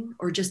something,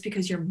 or just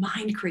because your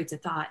mind creates a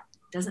thought,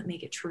 doesn't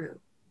make it true.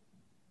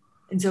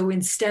 And so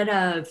instead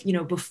of,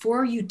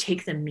 before you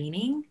take the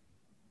meaning,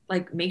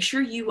 like, make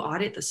sure you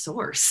audit the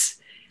source,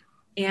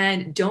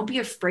 and don't be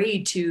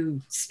afraid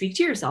to speak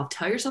to yourself.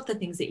 Tell yourself the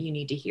things that you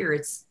need to hear.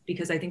 It's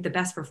because I think the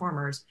best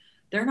performers,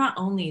 they're not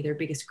only their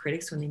biggest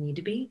critics when they need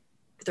to be,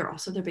 but they're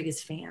also their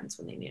biggest fans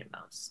when they need it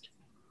most.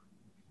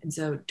 And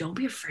so don't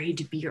be afraid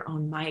to be your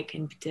own mic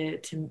and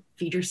to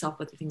feed yourself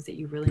with the things that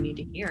you really need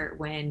to hear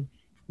when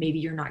maybe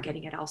you're not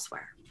getting it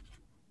elsewhere.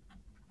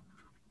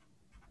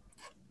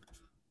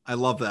 I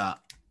love that.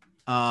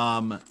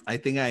 I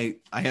think I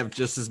have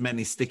just as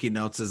many sticky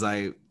notes as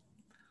I've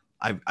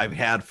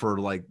had for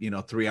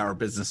 3-hour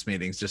business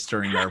meetings just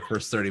during our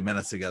first 30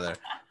 minutes together.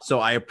 So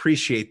I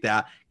appreciate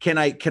that. Can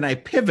I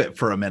pivot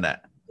for a minute?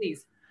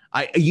 Please.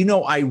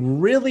 I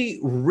really,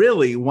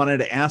 really wanted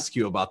to ask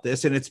you about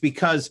this. And it's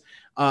because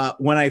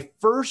when I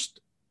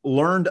first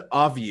learned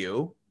of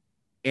you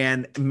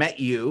and met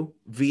you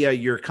via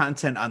your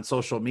content on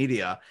social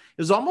media,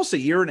 it was almost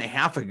 1.5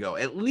 years ago,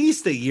 at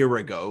least 1 year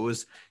ago. It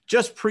was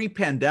just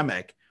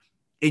pre-pandemic,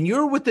 and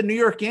you're with the New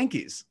York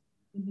Yankees.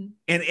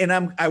 Mm-hmm.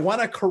 And I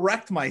want to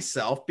correct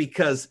myself,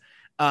 because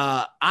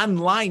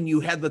online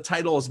you had the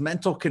title as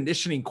mental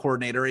conditioning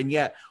coordinator, and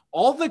yet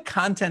all the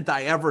content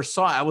I ever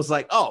saw, I was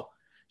like, oh,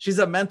 she's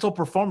a mental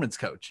performance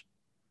coach.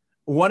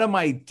 One of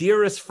my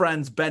dearest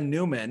friends, Ben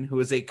Newman,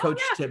 who is a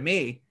coach to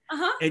me,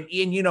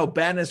 and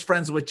Ben is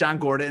friends with John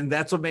Gordon, and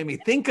that's what made me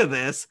think of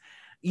this.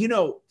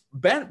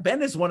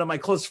 Ben is one of my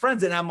close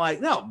friends, and I'm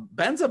like, no,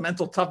 Ben's a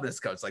mental toughness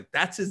coach. Like,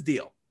 that's his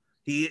deal.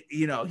 He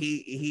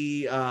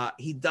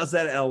does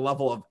that at a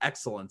level of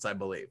excellence, I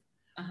believe.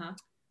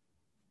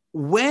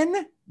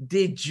 When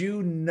did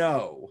you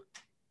know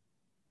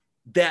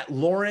that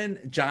Lauren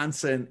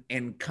Johnson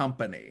and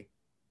Company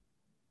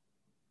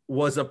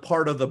was a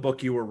part of the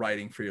book you were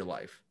writing for your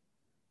life?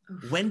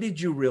 When did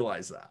you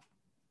realize that?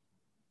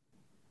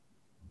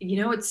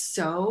 It's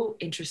so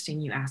interesting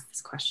you asked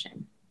this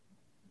question.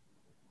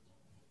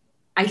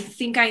 I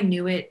think I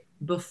knew it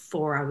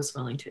before I was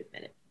willing to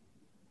admit it.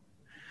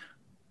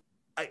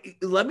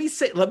 Let me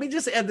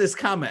just add this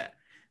comment.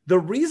 The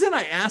reason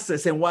I asked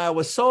this, and why I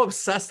was so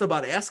obsessed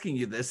about asking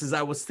you this, is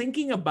I was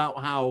thinking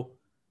about how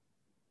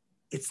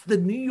it's the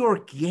New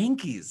York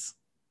Yankees,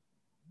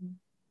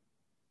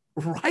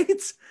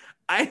 right?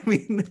 I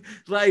mean,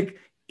 like,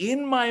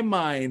 in my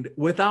mind,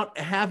 without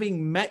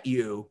having met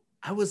you,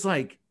 I was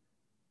like,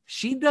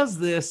 she does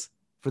this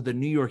for the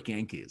New York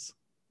Yankees.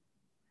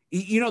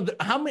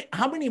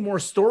 How many more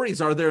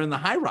stories are there in the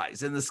high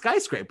rise, in the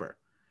skyscraper?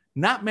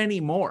 Not many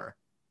more.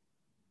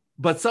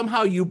 But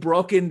somehow you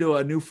broke into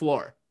a new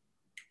floor.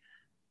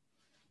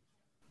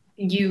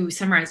 You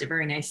summarized it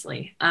very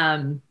nicely.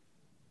 I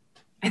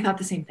thought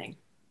the same thing.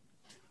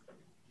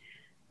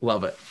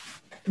 Love it.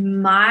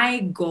 My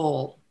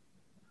goal,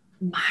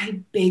 my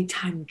big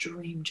time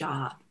dream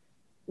job,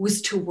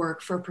 was to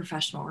work for a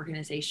professional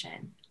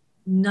organization.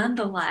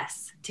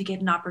 Nonetheless, to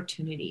get an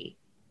opportunity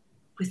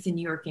with the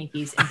New York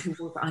Yankees and to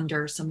work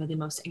under some of the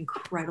most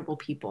incredible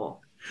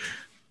people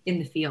in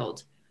the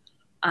field.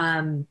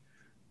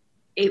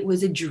 It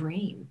was a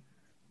dream.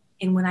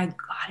 And when I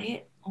got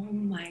it, oh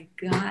my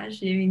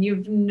gosh, I mean, you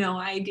have no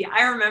idea.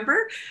 I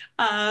remember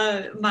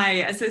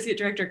my associate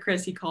director,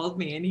 Chris, he called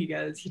me and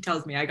he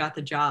tells me I got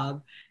the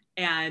job.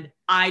 And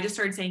I just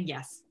started saying,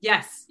 yes,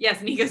 yes, yes.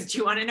 And he goes, do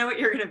you want to know what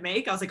you're going to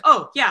make? I was like,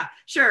 oh yeah,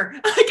 sure.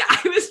 Like,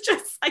 I was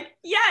just like,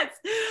 yes,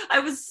 I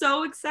was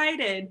so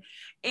excited.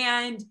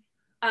 And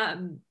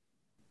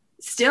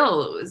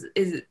still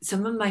is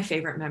some of my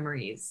favorite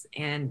memories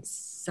and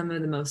some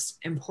of the most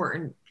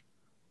important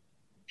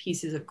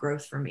pieces of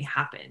growth for me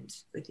happened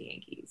with the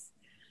Yankees.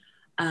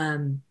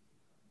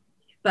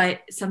 But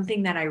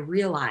something that I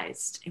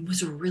realized, and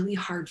was really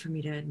hard for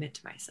me to admit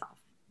to myself,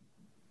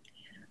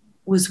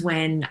 was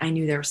when I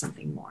knew there was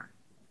something more.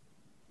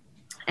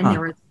 And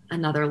there was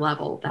another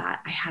level that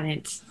I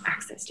hadn't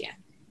accessed yet.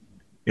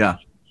 Yeah.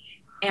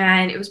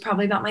 And it was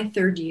probably about my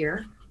third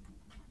year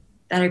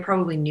that I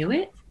probably knew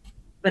it,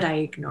 but I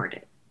ignored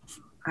it.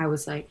 I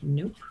was like,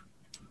 nope,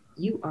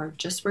 you are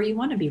just where you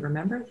want to be.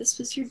 Remember, this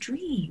was your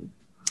dream.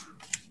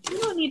 You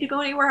don't need to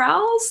go anywhere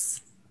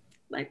else.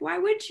 Like, why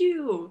would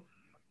you?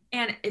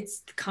 And it's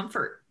the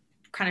comfort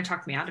kind of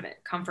talked me out of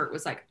it. Comfort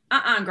was like,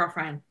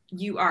 girlfriend,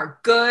 you are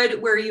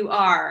good where you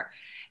are.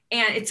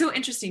 And it's so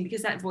interesting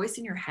because that voice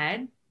in your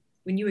head,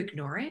 when you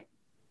ignore it,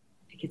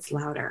 it gets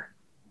louder.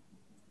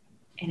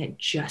 And it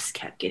just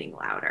kept getting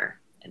louder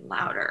and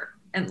louder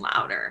and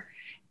louder.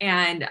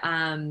 And,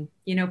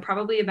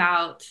 probably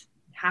about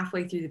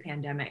halfway through the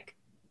pandemic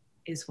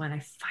is when I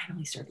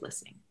finally started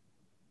listening.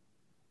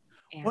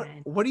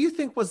 And what do you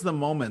think was the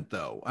moment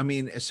though? I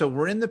mean, so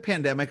we're in the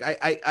pandemic.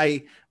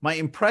 My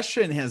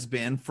impression has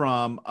been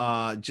from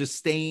just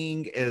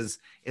staying as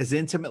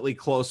intimately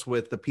close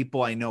with the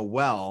people I know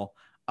well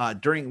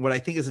during what I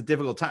think is a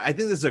difficult time. I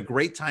think this is a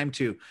great time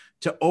to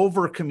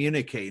over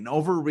communicate and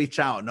over reach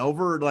out and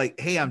over like,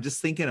 hey, I'm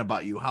just thinking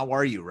about you. How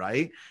are you?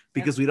 Right?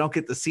 Because we don't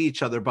get to see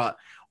each other. But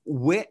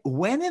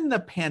when in the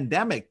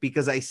pandemic,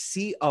 because I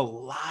see a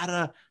lot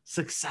of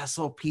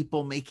successful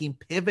people making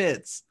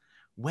pivots.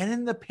 When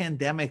in the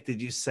pandemic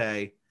did you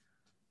say,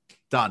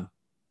 done?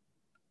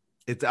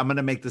 I'm going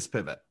to make this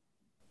pivot?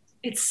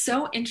 It's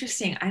so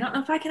interesting. I don't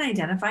know if I can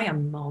identify a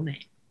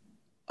moment.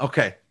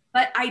 Okay.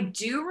 But I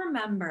do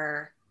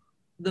remember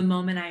the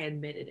moment I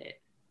admitted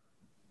it.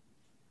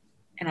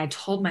 And I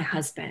told my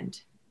husband,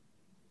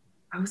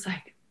 I was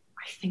like,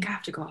 I think I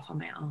have to go off on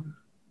my own.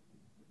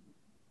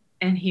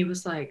 And he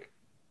was like,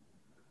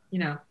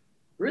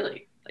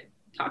 really, like,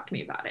 talk to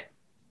me about it.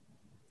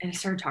 And I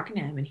started talking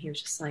to him and he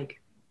was just like,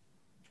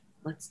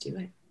 let's do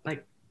it.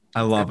 Like,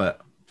 I love it.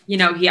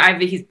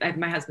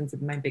 My husband's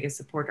my biggest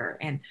supporter.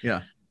 And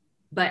yeah.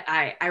 But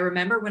I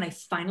remember when I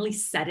finally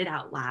said it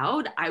out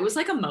loud, I was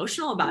like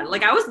emotional about it.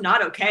 Like I was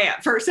not okay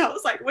at first. I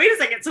was like, wait a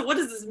second. So what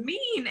does this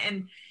mean?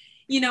 And,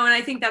 and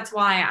I think that's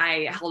why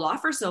I held off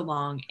for so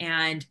long.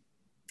 And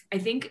I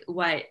think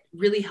what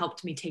really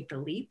helped me take the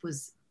leap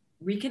was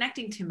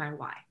reconnecting to my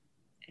why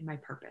and my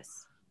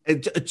purpose.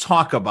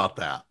 Talk about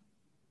that.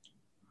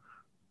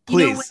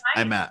 Please,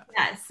 Matt.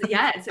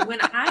 Yes. When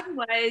I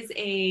was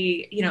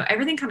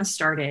everything kind of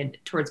started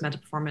towards mental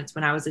performance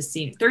when I was a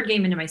senior, third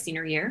game into my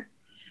senior year.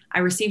 I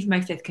received my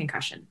 5th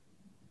concussion.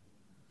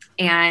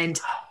 And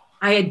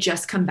I had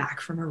just come back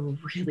from a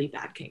really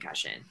bad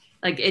concussion.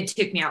 Like it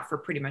took me out for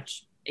pretty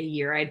much a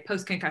year. I had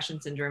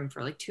post-concussion syndrome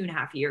for like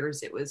 2.5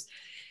 years. It was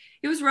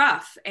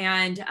rough.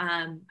 And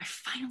I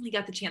finally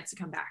got the chance to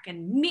come back.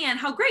 And man,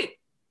 how great.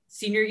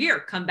 Senior year,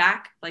 come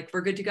back, like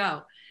we're good to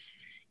go.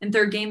 And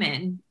third game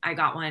in, I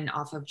got one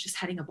off of just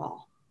heading a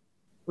ball,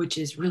 which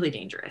is really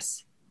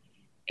dangerous.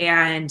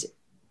 And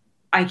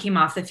I came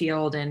off the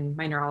field and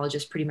my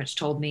neurologist pretty much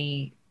told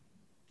me,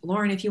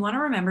 Lauren, if you want to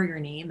remember your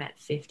name at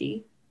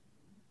 50,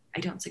 I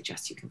don't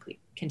suggest you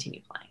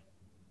continue playing.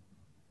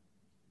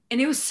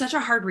 And it was such a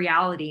hard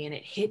reality and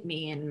it hit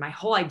me and I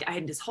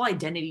had this whole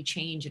identity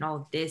change and all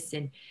of this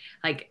and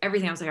like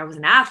everything. I was like, I was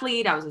an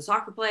athlete. I was a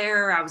soccer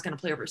player. I was going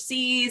to play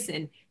overseas.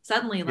 And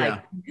suddenly who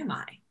am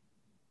I?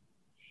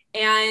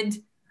 And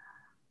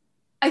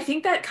I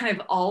think that kind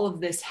of all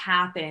of this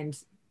happened.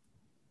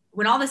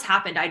 When all this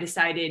happened, I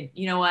decided,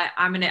 you know what,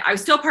 I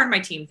was still part of my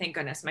team. Thank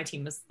goodness. My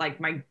team was like,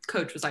 my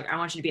coach was like, I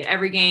want you to be at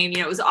every game.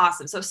 It was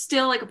awesome. So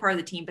still like a part of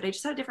the team, but I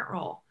just had a different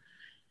role.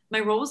 My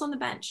role was on the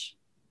bench.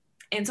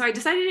 And so I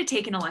decided to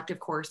take an elective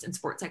course in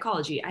sports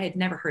psychology. I had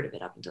never heard of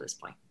it up until this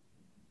point.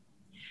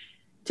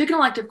 Took an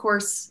elective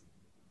course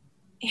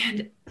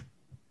and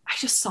I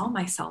just saw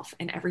myself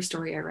in every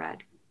story I read.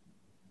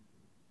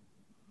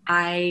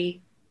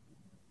 I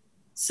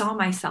saw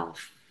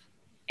myself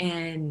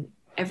in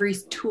every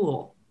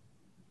tool.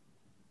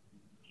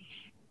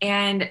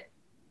 And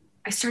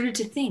I started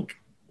to think,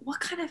 what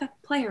kind of a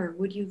player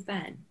would you have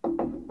been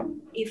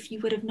if you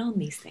would have known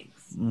these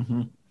things?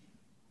 Mm-hmm.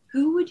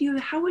 How would you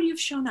have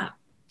shown up?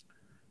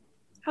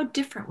 How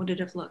different would it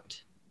have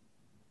looked?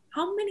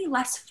 How many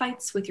less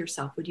fights with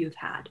yourself would you have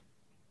had?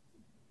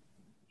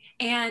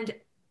 And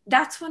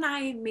that's when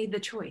I made the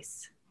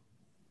choice.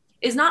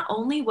 Is not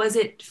only was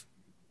it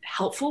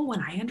helpful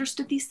when I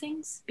understood these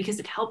things, because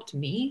it helped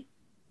me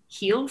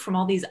heal from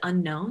all these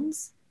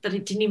unknowns that I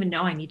didn't even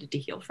know I needed to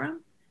heal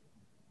from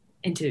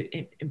and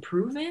to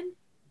improve in.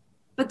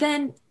 But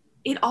then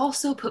it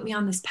also put me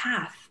on this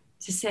path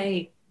to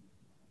say,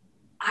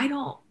 I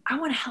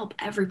want to help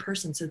every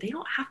person so they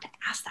don't have to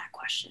ask that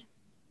question.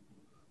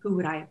 Who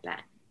would I have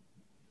been?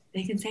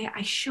 They can say,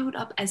 I showed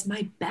up as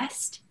my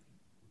best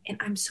and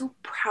I'm so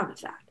proud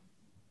of that.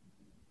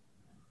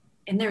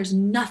 And there's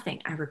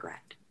nothing I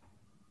regret.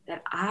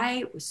 That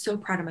I was so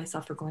proud of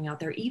myself for going out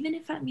there, even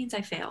if that means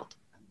I failed.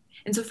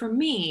 And so for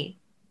me,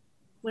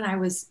 when I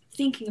was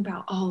thinking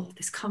about all of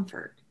this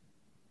comfort,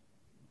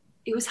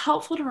 it was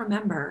helpful to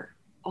remember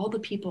all the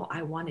people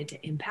I wanted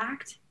to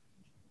impact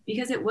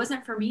because it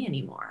wasn't for me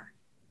anymore.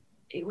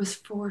 it was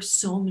for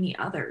so many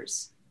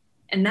others.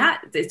 And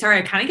sorry,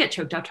 I kind of get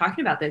choked up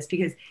talking about this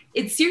because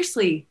it's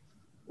seriously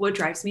what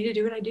drives me to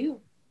do what I do.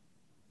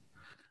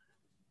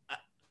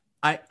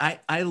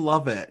 I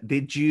love it.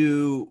 Did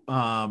you,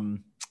 well,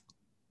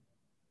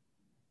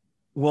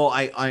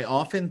 I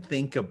often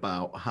think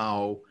about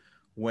how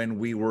when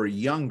we were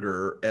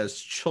younger as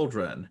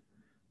children,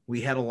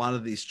 we had a lot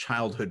of these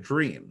childhood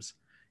dreams.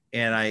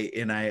 And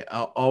I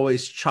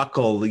always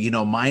chuckle,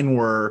 mine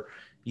were,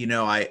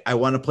 I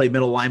want to play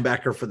middle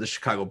linebacker for the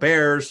Chicago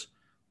Bears,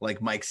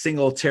 like Mike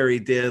Singletary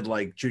did,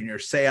 like Junior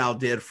Seau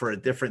did for a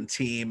different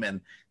team.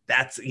 And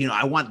that's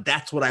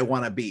what I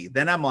want to be.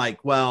 Then I'm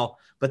like, well,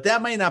 but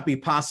that might not be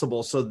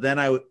possible. So then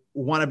I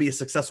want to be a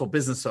successful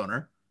business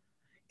owner.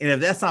 And if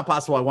that's not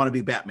possible, I want to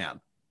be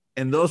Batman.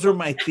 And those are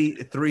my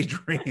three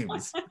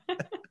dreams.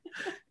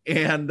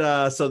 And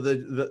so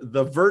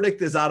the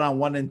verdict is out on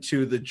 1 and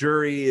 2. The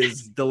jury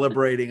is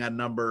deliberating on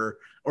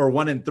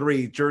 1 and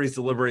 3. Jury's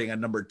deliberating on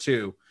number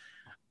 2.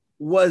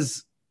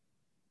 Was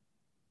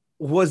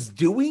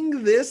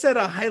doing this at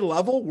a high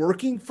level,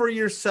 working for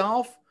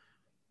yourself,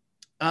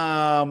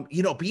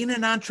 being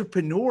an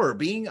entrepreneur,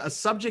 being a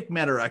subject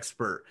matter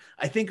expert.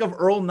 I think of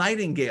Earl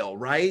Nightingale,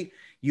 right?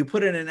 You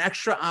put in an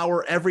extra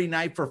hour every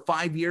night for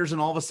 5 years,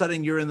 and all of a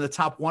sudden you're in the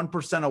top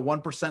 1% of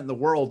 1% in the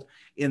world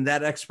in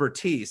that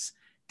expertise.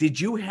 Did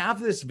you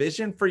have this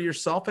vision for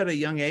yourself at a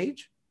young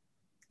age?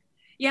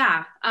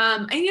 Yeah.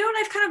 And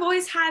I've kind of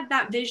always had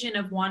that vision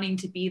of wanting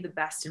to be the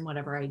best in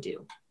whatever I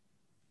do.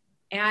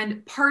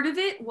 And part of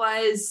it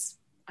was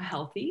a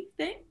healthy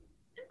thing,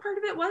 and part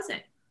of it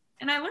wasn't.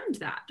 And I learned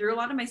that through a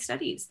lot of my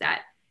studies,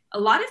 that a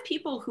lot of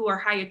people who are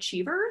high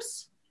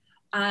achievers,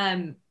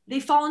 they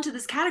fall into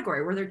this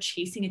category where they're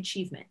chasing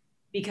achievement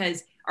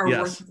because our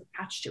worth is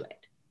attached to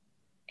it.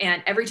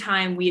 And every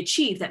time we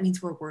achieve, that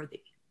means we're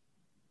worthy.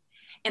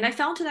 And I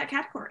fell into that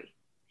category.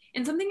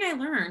 And something I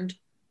learned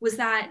was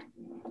that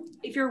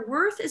if your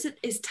worth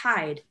is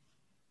tied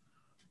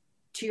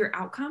to your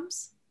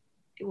outcomes,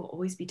 it will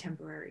always be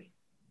temporary.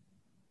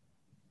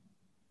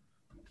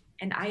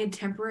 And I had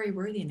temporary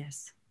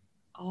worthiness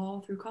all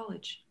through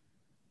college.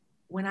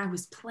 When I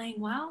was playing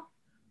well,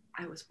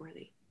 I was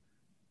worthy.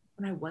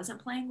 When I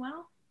wasn't playing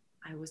well,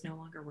 I was no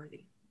longer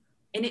worthy.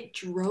 And it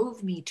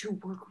drove me to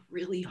work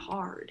really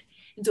hard.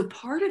 And so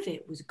part of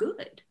it was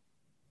good,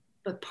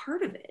 but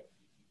part of it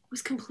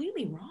was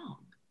completely wrong.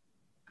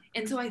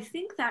 And so I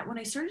think that when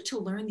I started to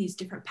learn these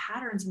different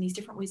patterns and these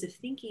different ways of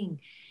thinking,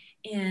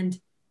 and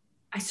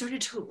I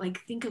started to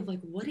think of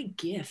what a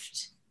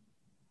gift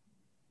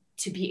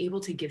to be able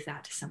to give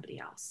that to somebody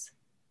else.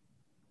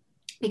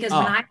 Because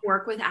when I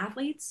work with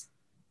athletes,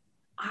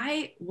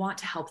 I want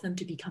to help them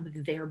to become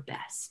their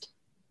best.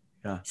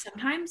 Yeah.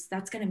 Sometimes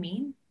that's going to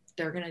mean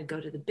they're going to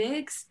go to the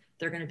bigs,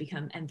 they're going to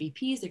become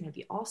MVPs, they're going to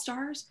be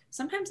all-stars.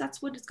 Sometimes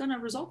that's what it's going to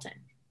result in.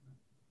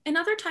 And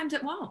other times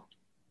it won't.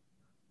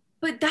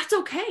 But that's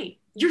okay.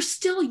 You're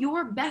still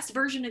your best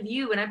version of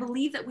you. And I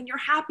believe that when you're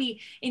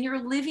happy and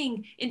you're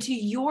living into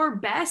your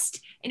best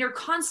and you're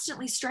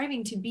constantly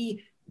striving to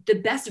be the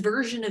best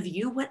version of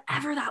you,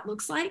 whatever that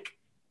looks like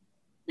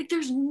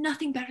there's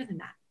nothing better than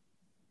that.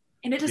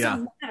 And it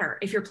doesn't matter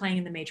if you're playing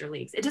in the major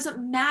leagues. It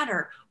doesn't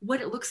matter what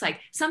it looks like.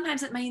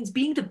 Sometimes it means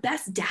being the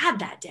best dad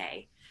that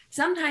day.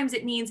 Sometimes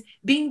it means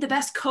being the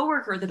best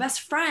coworker, the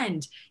best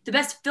friend, the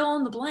best fill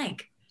in the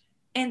blank.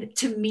 And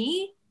to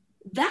me,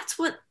 that's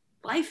what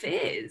life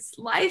is.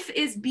 Life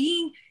is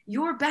being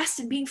your best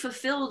and being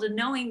fulfilled and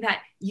knowing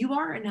that you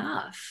are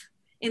enough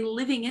and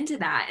living into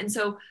that. And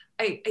so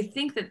I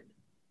think that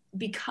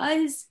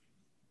because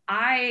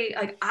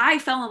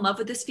I fell in love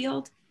with this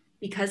field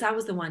because I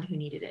was the one who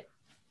needed it.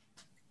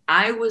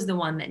 I was the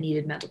one that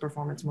needed mental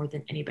performance more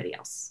than anybody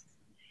else.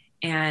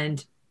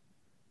 And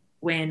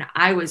when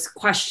I was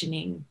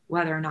questioning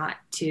whether or not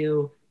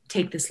to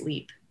take this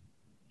leap,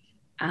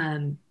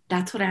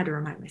 that's what I had to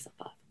remind myself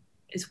of,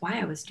 is why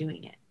I was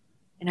doing it.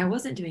 And I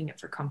wasn't doing it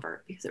for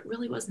comfort because it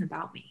really wasn't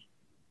about me.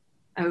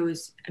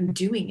 I'm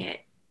doing it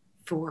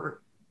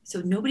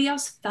so nobody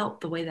else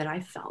felt the way that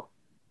I felt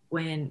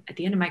when at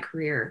the end of my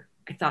career,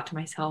 I thought to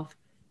myself,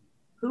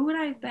 who would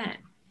I have been?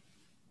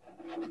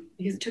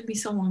 Because it took me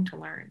so long to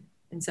learn.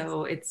 And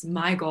so it's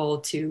my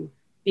goal to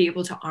be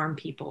able to arm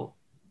people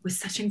with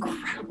such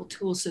incredible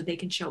tools so they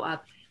can show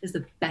up as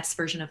the best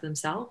version of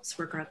themselves,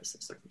 regardless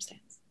of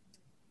circumstance.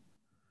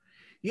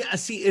 Yeah,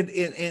 see,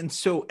 and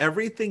so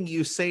everything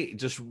you say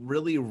just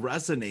really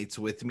resonates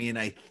with me. And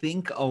I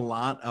think a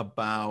lot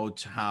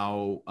about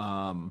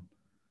how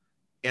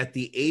at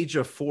the age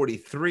of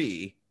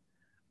 43,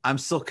 I'm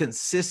still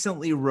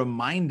consistently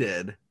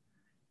reminded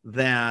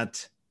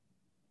that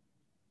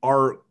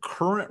our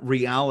current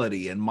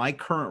reality and my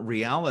current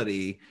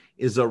reality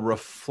is a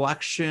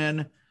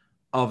reflection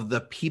of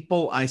the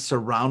people I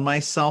surround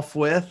myself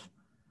with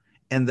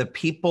and the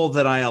people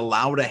that I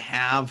allow to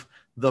have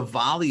the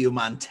volume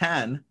on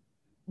 10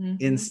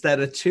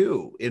 instead of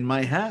 2 in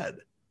my head.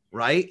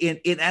 Right.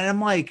 And I'm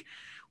like,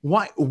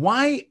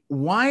 why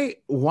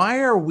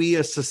are we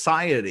a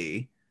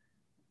society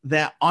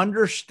that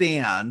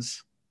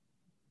understands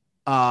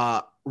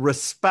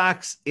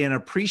respects and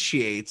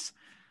appreciates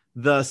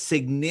the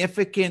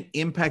significant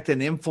impact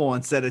and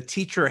influence that a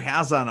teacher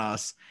has on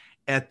us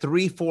at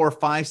 3, 4,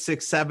 5,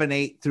 6, 7,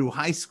 8 through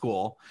high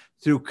school,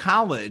 through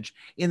college.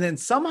 And then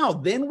somehow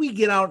then we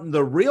get out in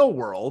the real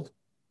world.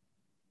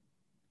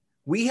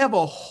 We have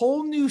a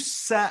whole new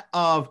set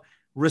of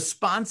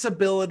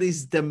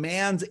responsibilities,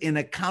 demands, and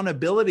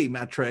accountability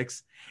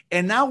metrics.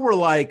 And now we're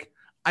like,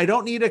 I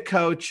don't need a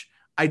coach.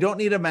 I don't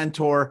need a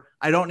mentor.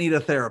 I don't need a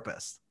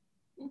therapist.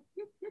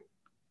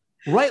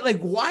 Right? Like,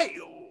 why?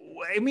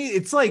 I mean,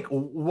 it's like,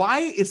 why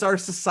is our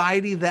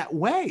society that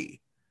way?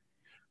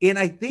 And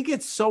I think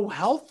it's so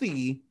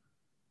healthy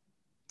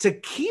to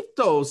keep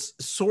those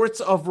sorts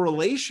of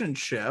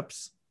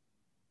relationships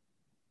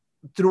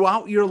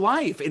throughout your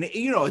life. And,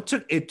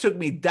 it took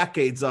me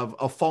decades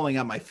of falling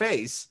on my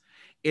face.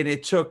 And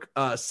it took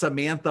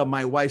Samantha,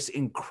 my wife's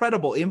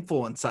incredible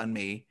influence on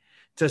me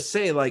to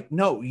say, like,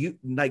 no, you,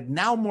 like,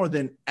 now more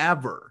than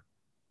ever,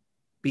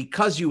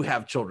 because you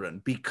have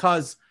children,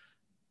 because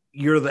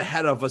you're the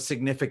head of a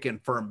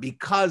significant firm,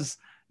 because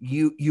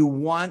you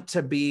want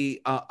to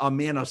be a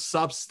man of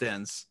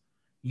substance,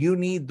 you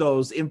need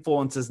those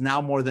influences now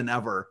more than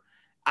ever.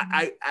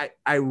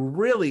 I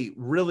really,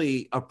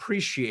 really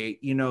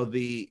appreciate,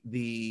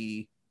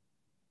 the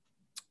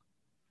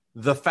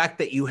fact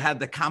that you had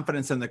the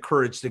confidence and the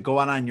courage to go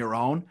out on your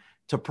own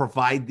to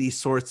provide these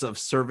sorts of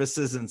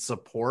services and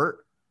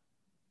support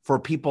for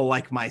people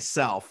like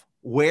myself.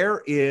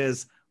 Where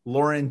is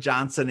Lauren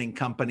Johnson and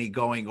company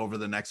going over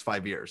the next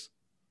 5 years?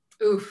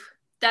 Oof,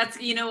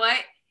 that's, you know what?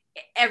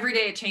 Every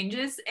day it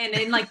changes, and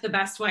in like the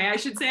best way, I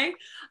should say.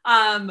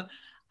 I'm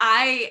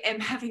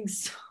having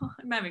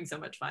so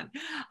much fun.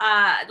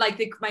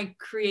 My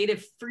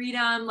creative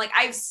freedom, like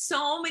I have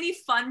so many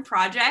fun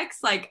projects,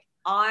 like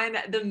on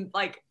the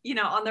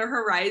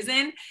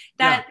horizon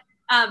that,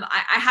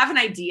 I have an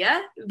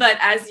idea, but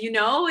as you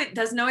know, it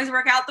doesn't always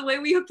work out the way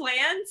we have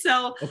planned.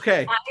 So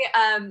okay.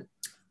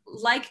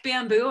 Like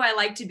bamboo, I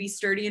like to be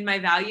sturdy in my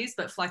values,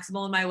 but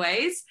flexible in my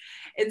ways.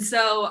 And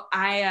so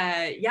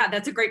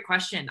that's a great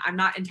question. I'm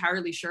not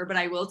entirely sure, but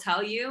I will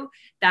tell you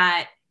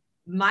that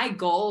my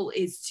goal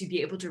is to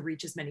be able to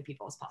reach as many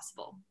people as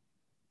possible.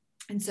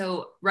 And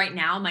so right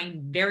now, my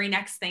very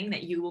next thing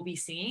that you will be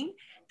seeing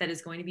that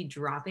is going to be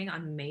dropping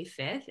on May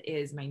 5th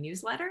is my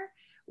newsletter,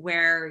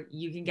 where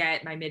you can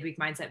get my midweek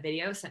mindset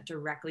video sent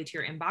directly to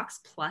your inbox,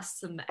 plus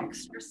some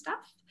extra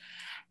stuff.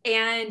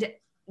 And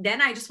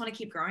then I just want to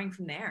keep growing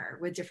from there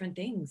with different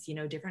things,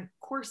 different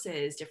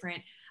courses,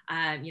 different,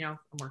 I'm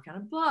working on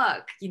a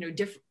book,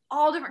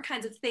 all different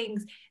kinds of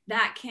things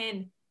that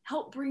can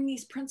help bring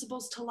these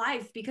principles to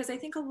life. Because I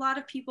think a lot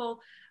of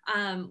people,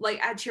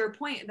 add to your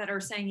point, that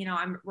are saying,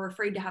 we're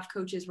afraid to have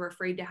coaches, we're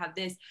afraid to have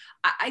this.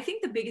 I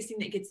think the biggest thing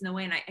that gets in the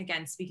way, and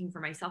again, speaking for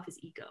myself, is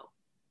ego.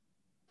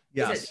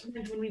 Yes.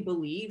 Sometimes when we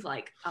believe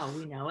like, oh,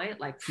 we know it,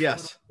 like,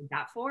 yes, what do I need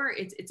that for?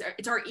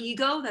 It's our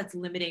ego that's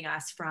limiting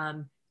us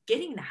from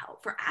getting the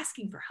help, for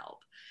asking for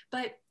help.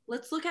 But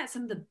let's look at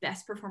some of the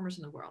best performers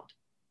in the world.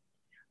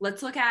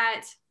 Let's look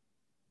at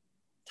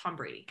Tom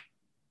Brady.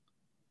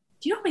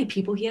 Do you know how many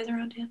people he has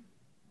around him?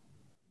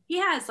 He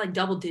has like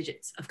double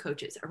digits of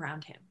coaches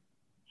around him.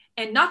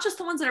 And not just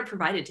the ones that are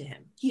provided to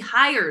him. He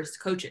hires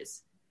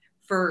coaches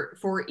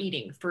for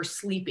eating, for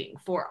sleeping,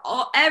 for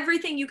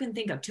everything you can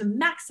think of to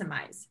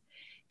maximize,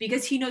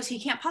 because he knows he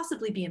can't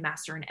possibly be a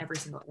master in every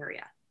single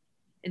area.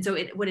 And so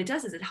what it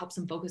does is it helps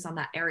him focus on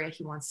that area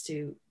he wants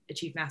to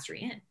achieve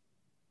mastery in.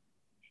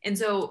 And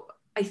so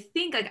I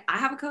think, like, I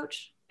have a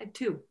coach, I have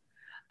two.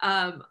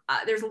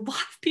 There's a lot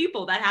of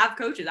people that have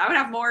coaches. I would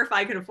have more if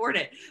I could afford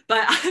it,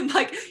 but I'm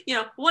like,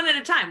 one at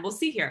a time. We'll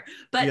see here.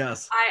 But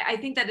yes. I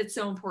think that it's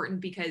so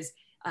important because,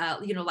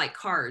 like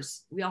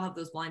cars, we all have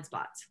those blind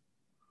spots.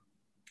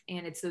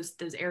 And it's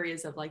those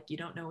areas of like, you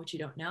don't know what you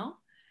don't know.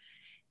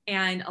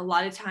 And a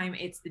lot of time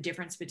it's the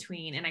difference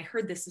between, and I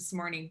heard this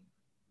morning,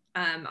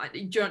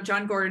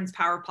 John Gordon's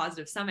Power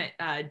Positive Summit,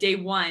 day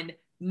one,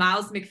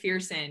 Miles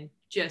McPherson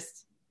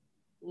just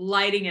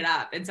lighting it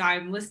up. And so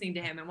I'm listening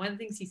to him. And one of the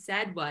things he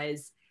said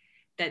was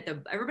that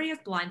everybody has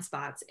blind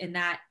spots, and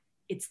that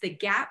it's the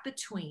gap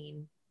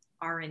between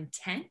our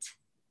intent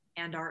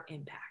and our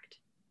impact.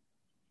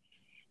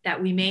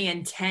 That we may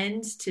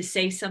intend to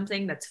say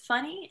something that's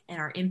funny and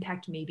our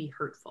impact may be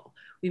hurtful.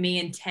 We may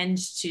intend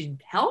to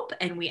help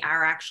and we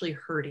are actually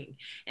hurting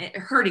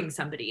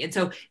somebody. And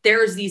so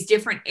there's these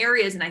different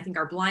areas. And I think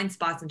our blind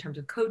spots in terms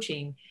of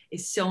coaching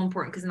is so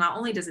important, because not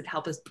only does it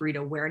help us breed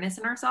awareness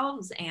in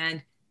ourselves,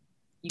 and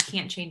you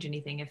can't change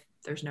anything if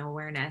there's no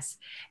awareness.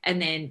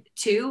 And then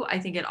two, I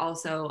think it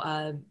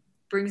also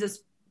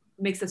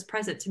makes us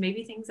present to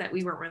maybe things that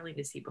we weren't willing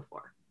to see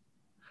before.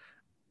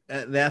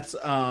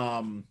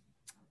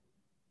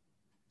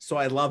 So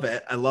I love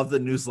it. I love the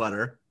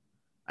newsletter.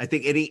 I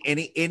think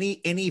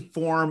any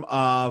form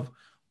of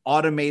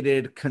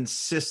automated,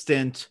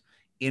 consistent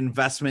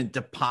investment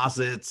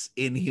deposits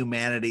in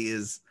humanity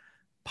is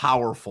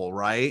powerful,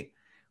 right?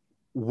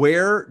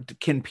 Where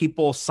can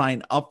people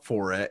sign up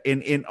for it?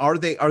 And are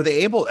they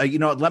able,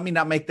 let me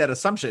not make that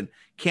assumption.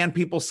 Can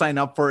people sign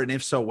up for it? And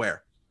if so,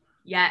 where?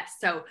 Yes.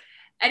 So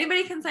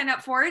anybody can sign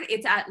up for it.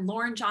 It's at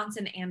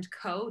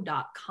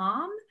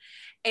laurenjohnsonandco.com.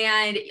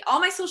 And all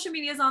my social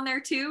media is on there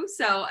too.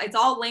 So it's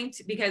all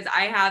linked because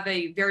I have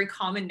a very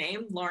common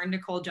name, Lauren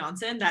Nicole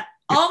Johnson, that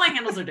all my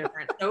handles are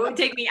different. So it would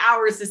take me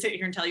hours to sit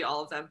here and tell you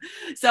all of them.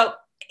 So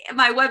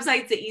my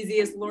website's the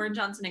easiest,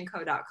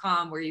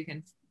 laurenjohnsonandco.com, where you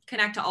can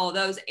connect to all of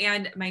those.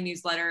 And my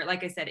newsletter,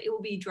 like I said, it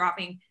will be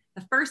dropping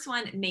the first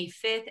one May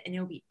 5th, and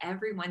it'll be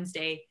every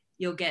Wednesday.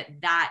 You'll get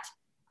that,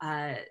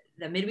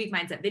 the midweek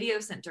mindset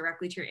video sent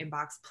directly to your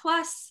inbox.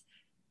 Plus,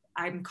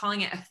 I'm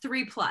calling it a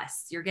 3+.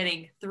 You're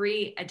getting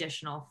 3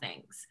 additional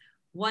things,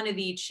 one of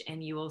each,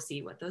 and you will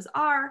see what those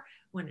are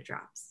when it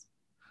drops.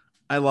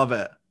 I love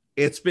it.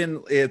 It's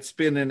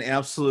been an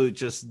absolute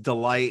just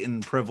delight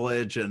and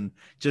privilege and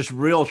just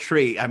real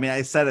treat. I mean,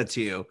 I said it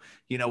to you,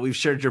 we've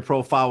shared your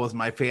profile with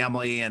my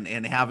family,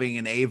 and having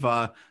an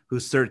Ava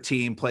who's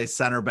 13, plays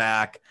center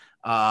back,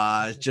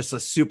 just a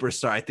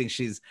superstar. I think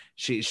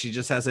she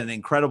just has an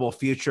incredible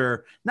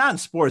future, not in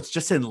sports,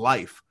 just in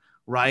life.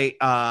 Right.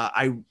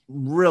 I'm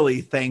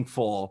really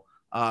thankful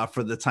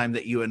for the time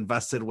that you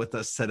invested with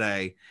us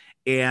today.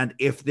 And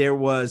if there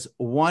was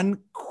one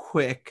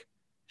quick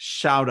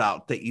shout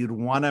out that you'd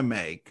want to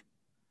make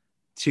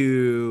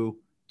to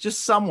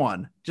just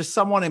someone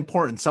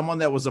important, someone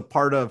that was a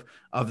part of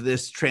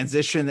this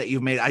transition that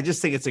you've made, I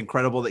just think it's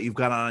incredible that you've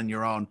gone on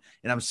your own,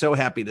 and I'm so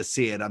happy to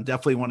see it. I'm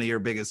definitely one of your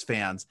biggest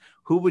fans.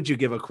 Who would you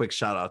give a quick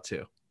shout out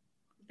to?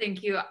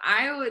 Thank you.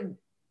 I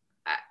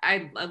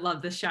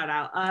love this shout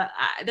out.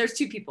 There's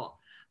 2 people.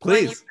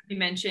 Please. You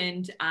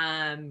mentioned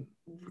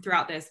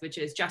throughout this, which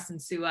is Justin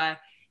Sua.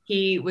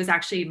 He was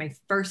actually my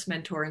first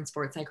mentor in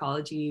sports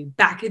psychology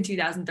back in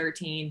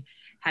 2013,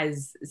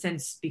 has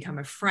since become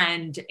a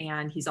friend.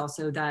 And he's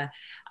also the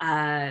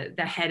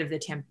head of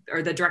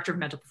the director of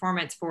mental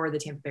performance for the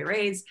Tampa Bay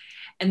Rays.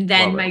 And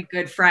then my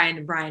good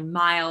friend, Brian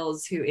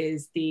Miles, who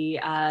is the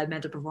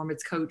mental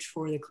performance coach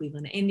for the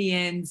Cleveland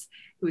Indians,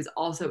 who is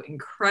also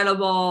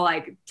incredible.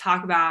 Like,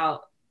 talk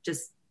about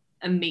just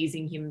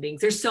amazing human beings.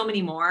 There's so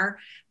many more,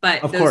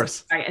 but of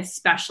course, I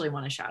especially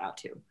want to shout out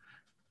to.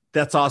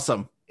 That's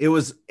awesome. It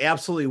was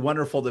absolutely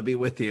wonderful to be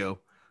with you.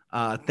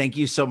 Thank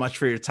you so much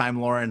for your time,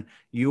 Lauren.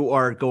 You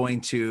are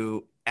going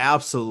to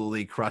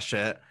absolutely crush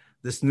it.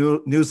 This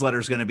new newsletter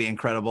is going to be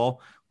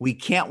incredible. We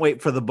can't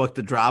wait for the book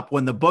to drop.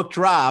 When the book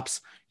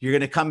drops, you're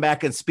going to come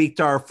back and speak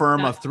to our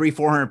firm of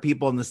 300-400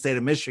 people in the state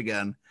of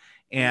Michigan.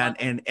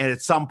 And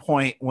at some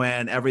point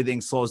when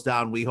everything slows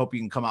down, we hope you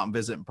can come out and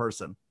visit in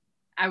person.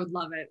 I would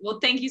love it. Well,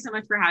 thank you so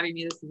much for having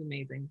me. This is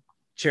amazing.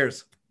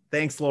 Cheers.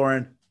 Thanks,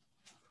 Lauren.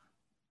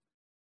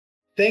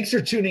 Thanks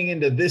for tuning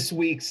into this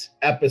week's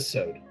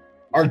episode.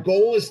 Our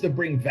goal is to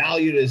bring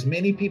value to as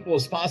many people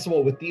as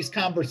possible with these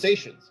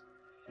conversations.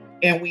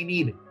 And we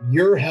need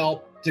your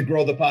help to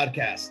grow the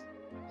podcast.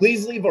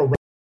 Please leave a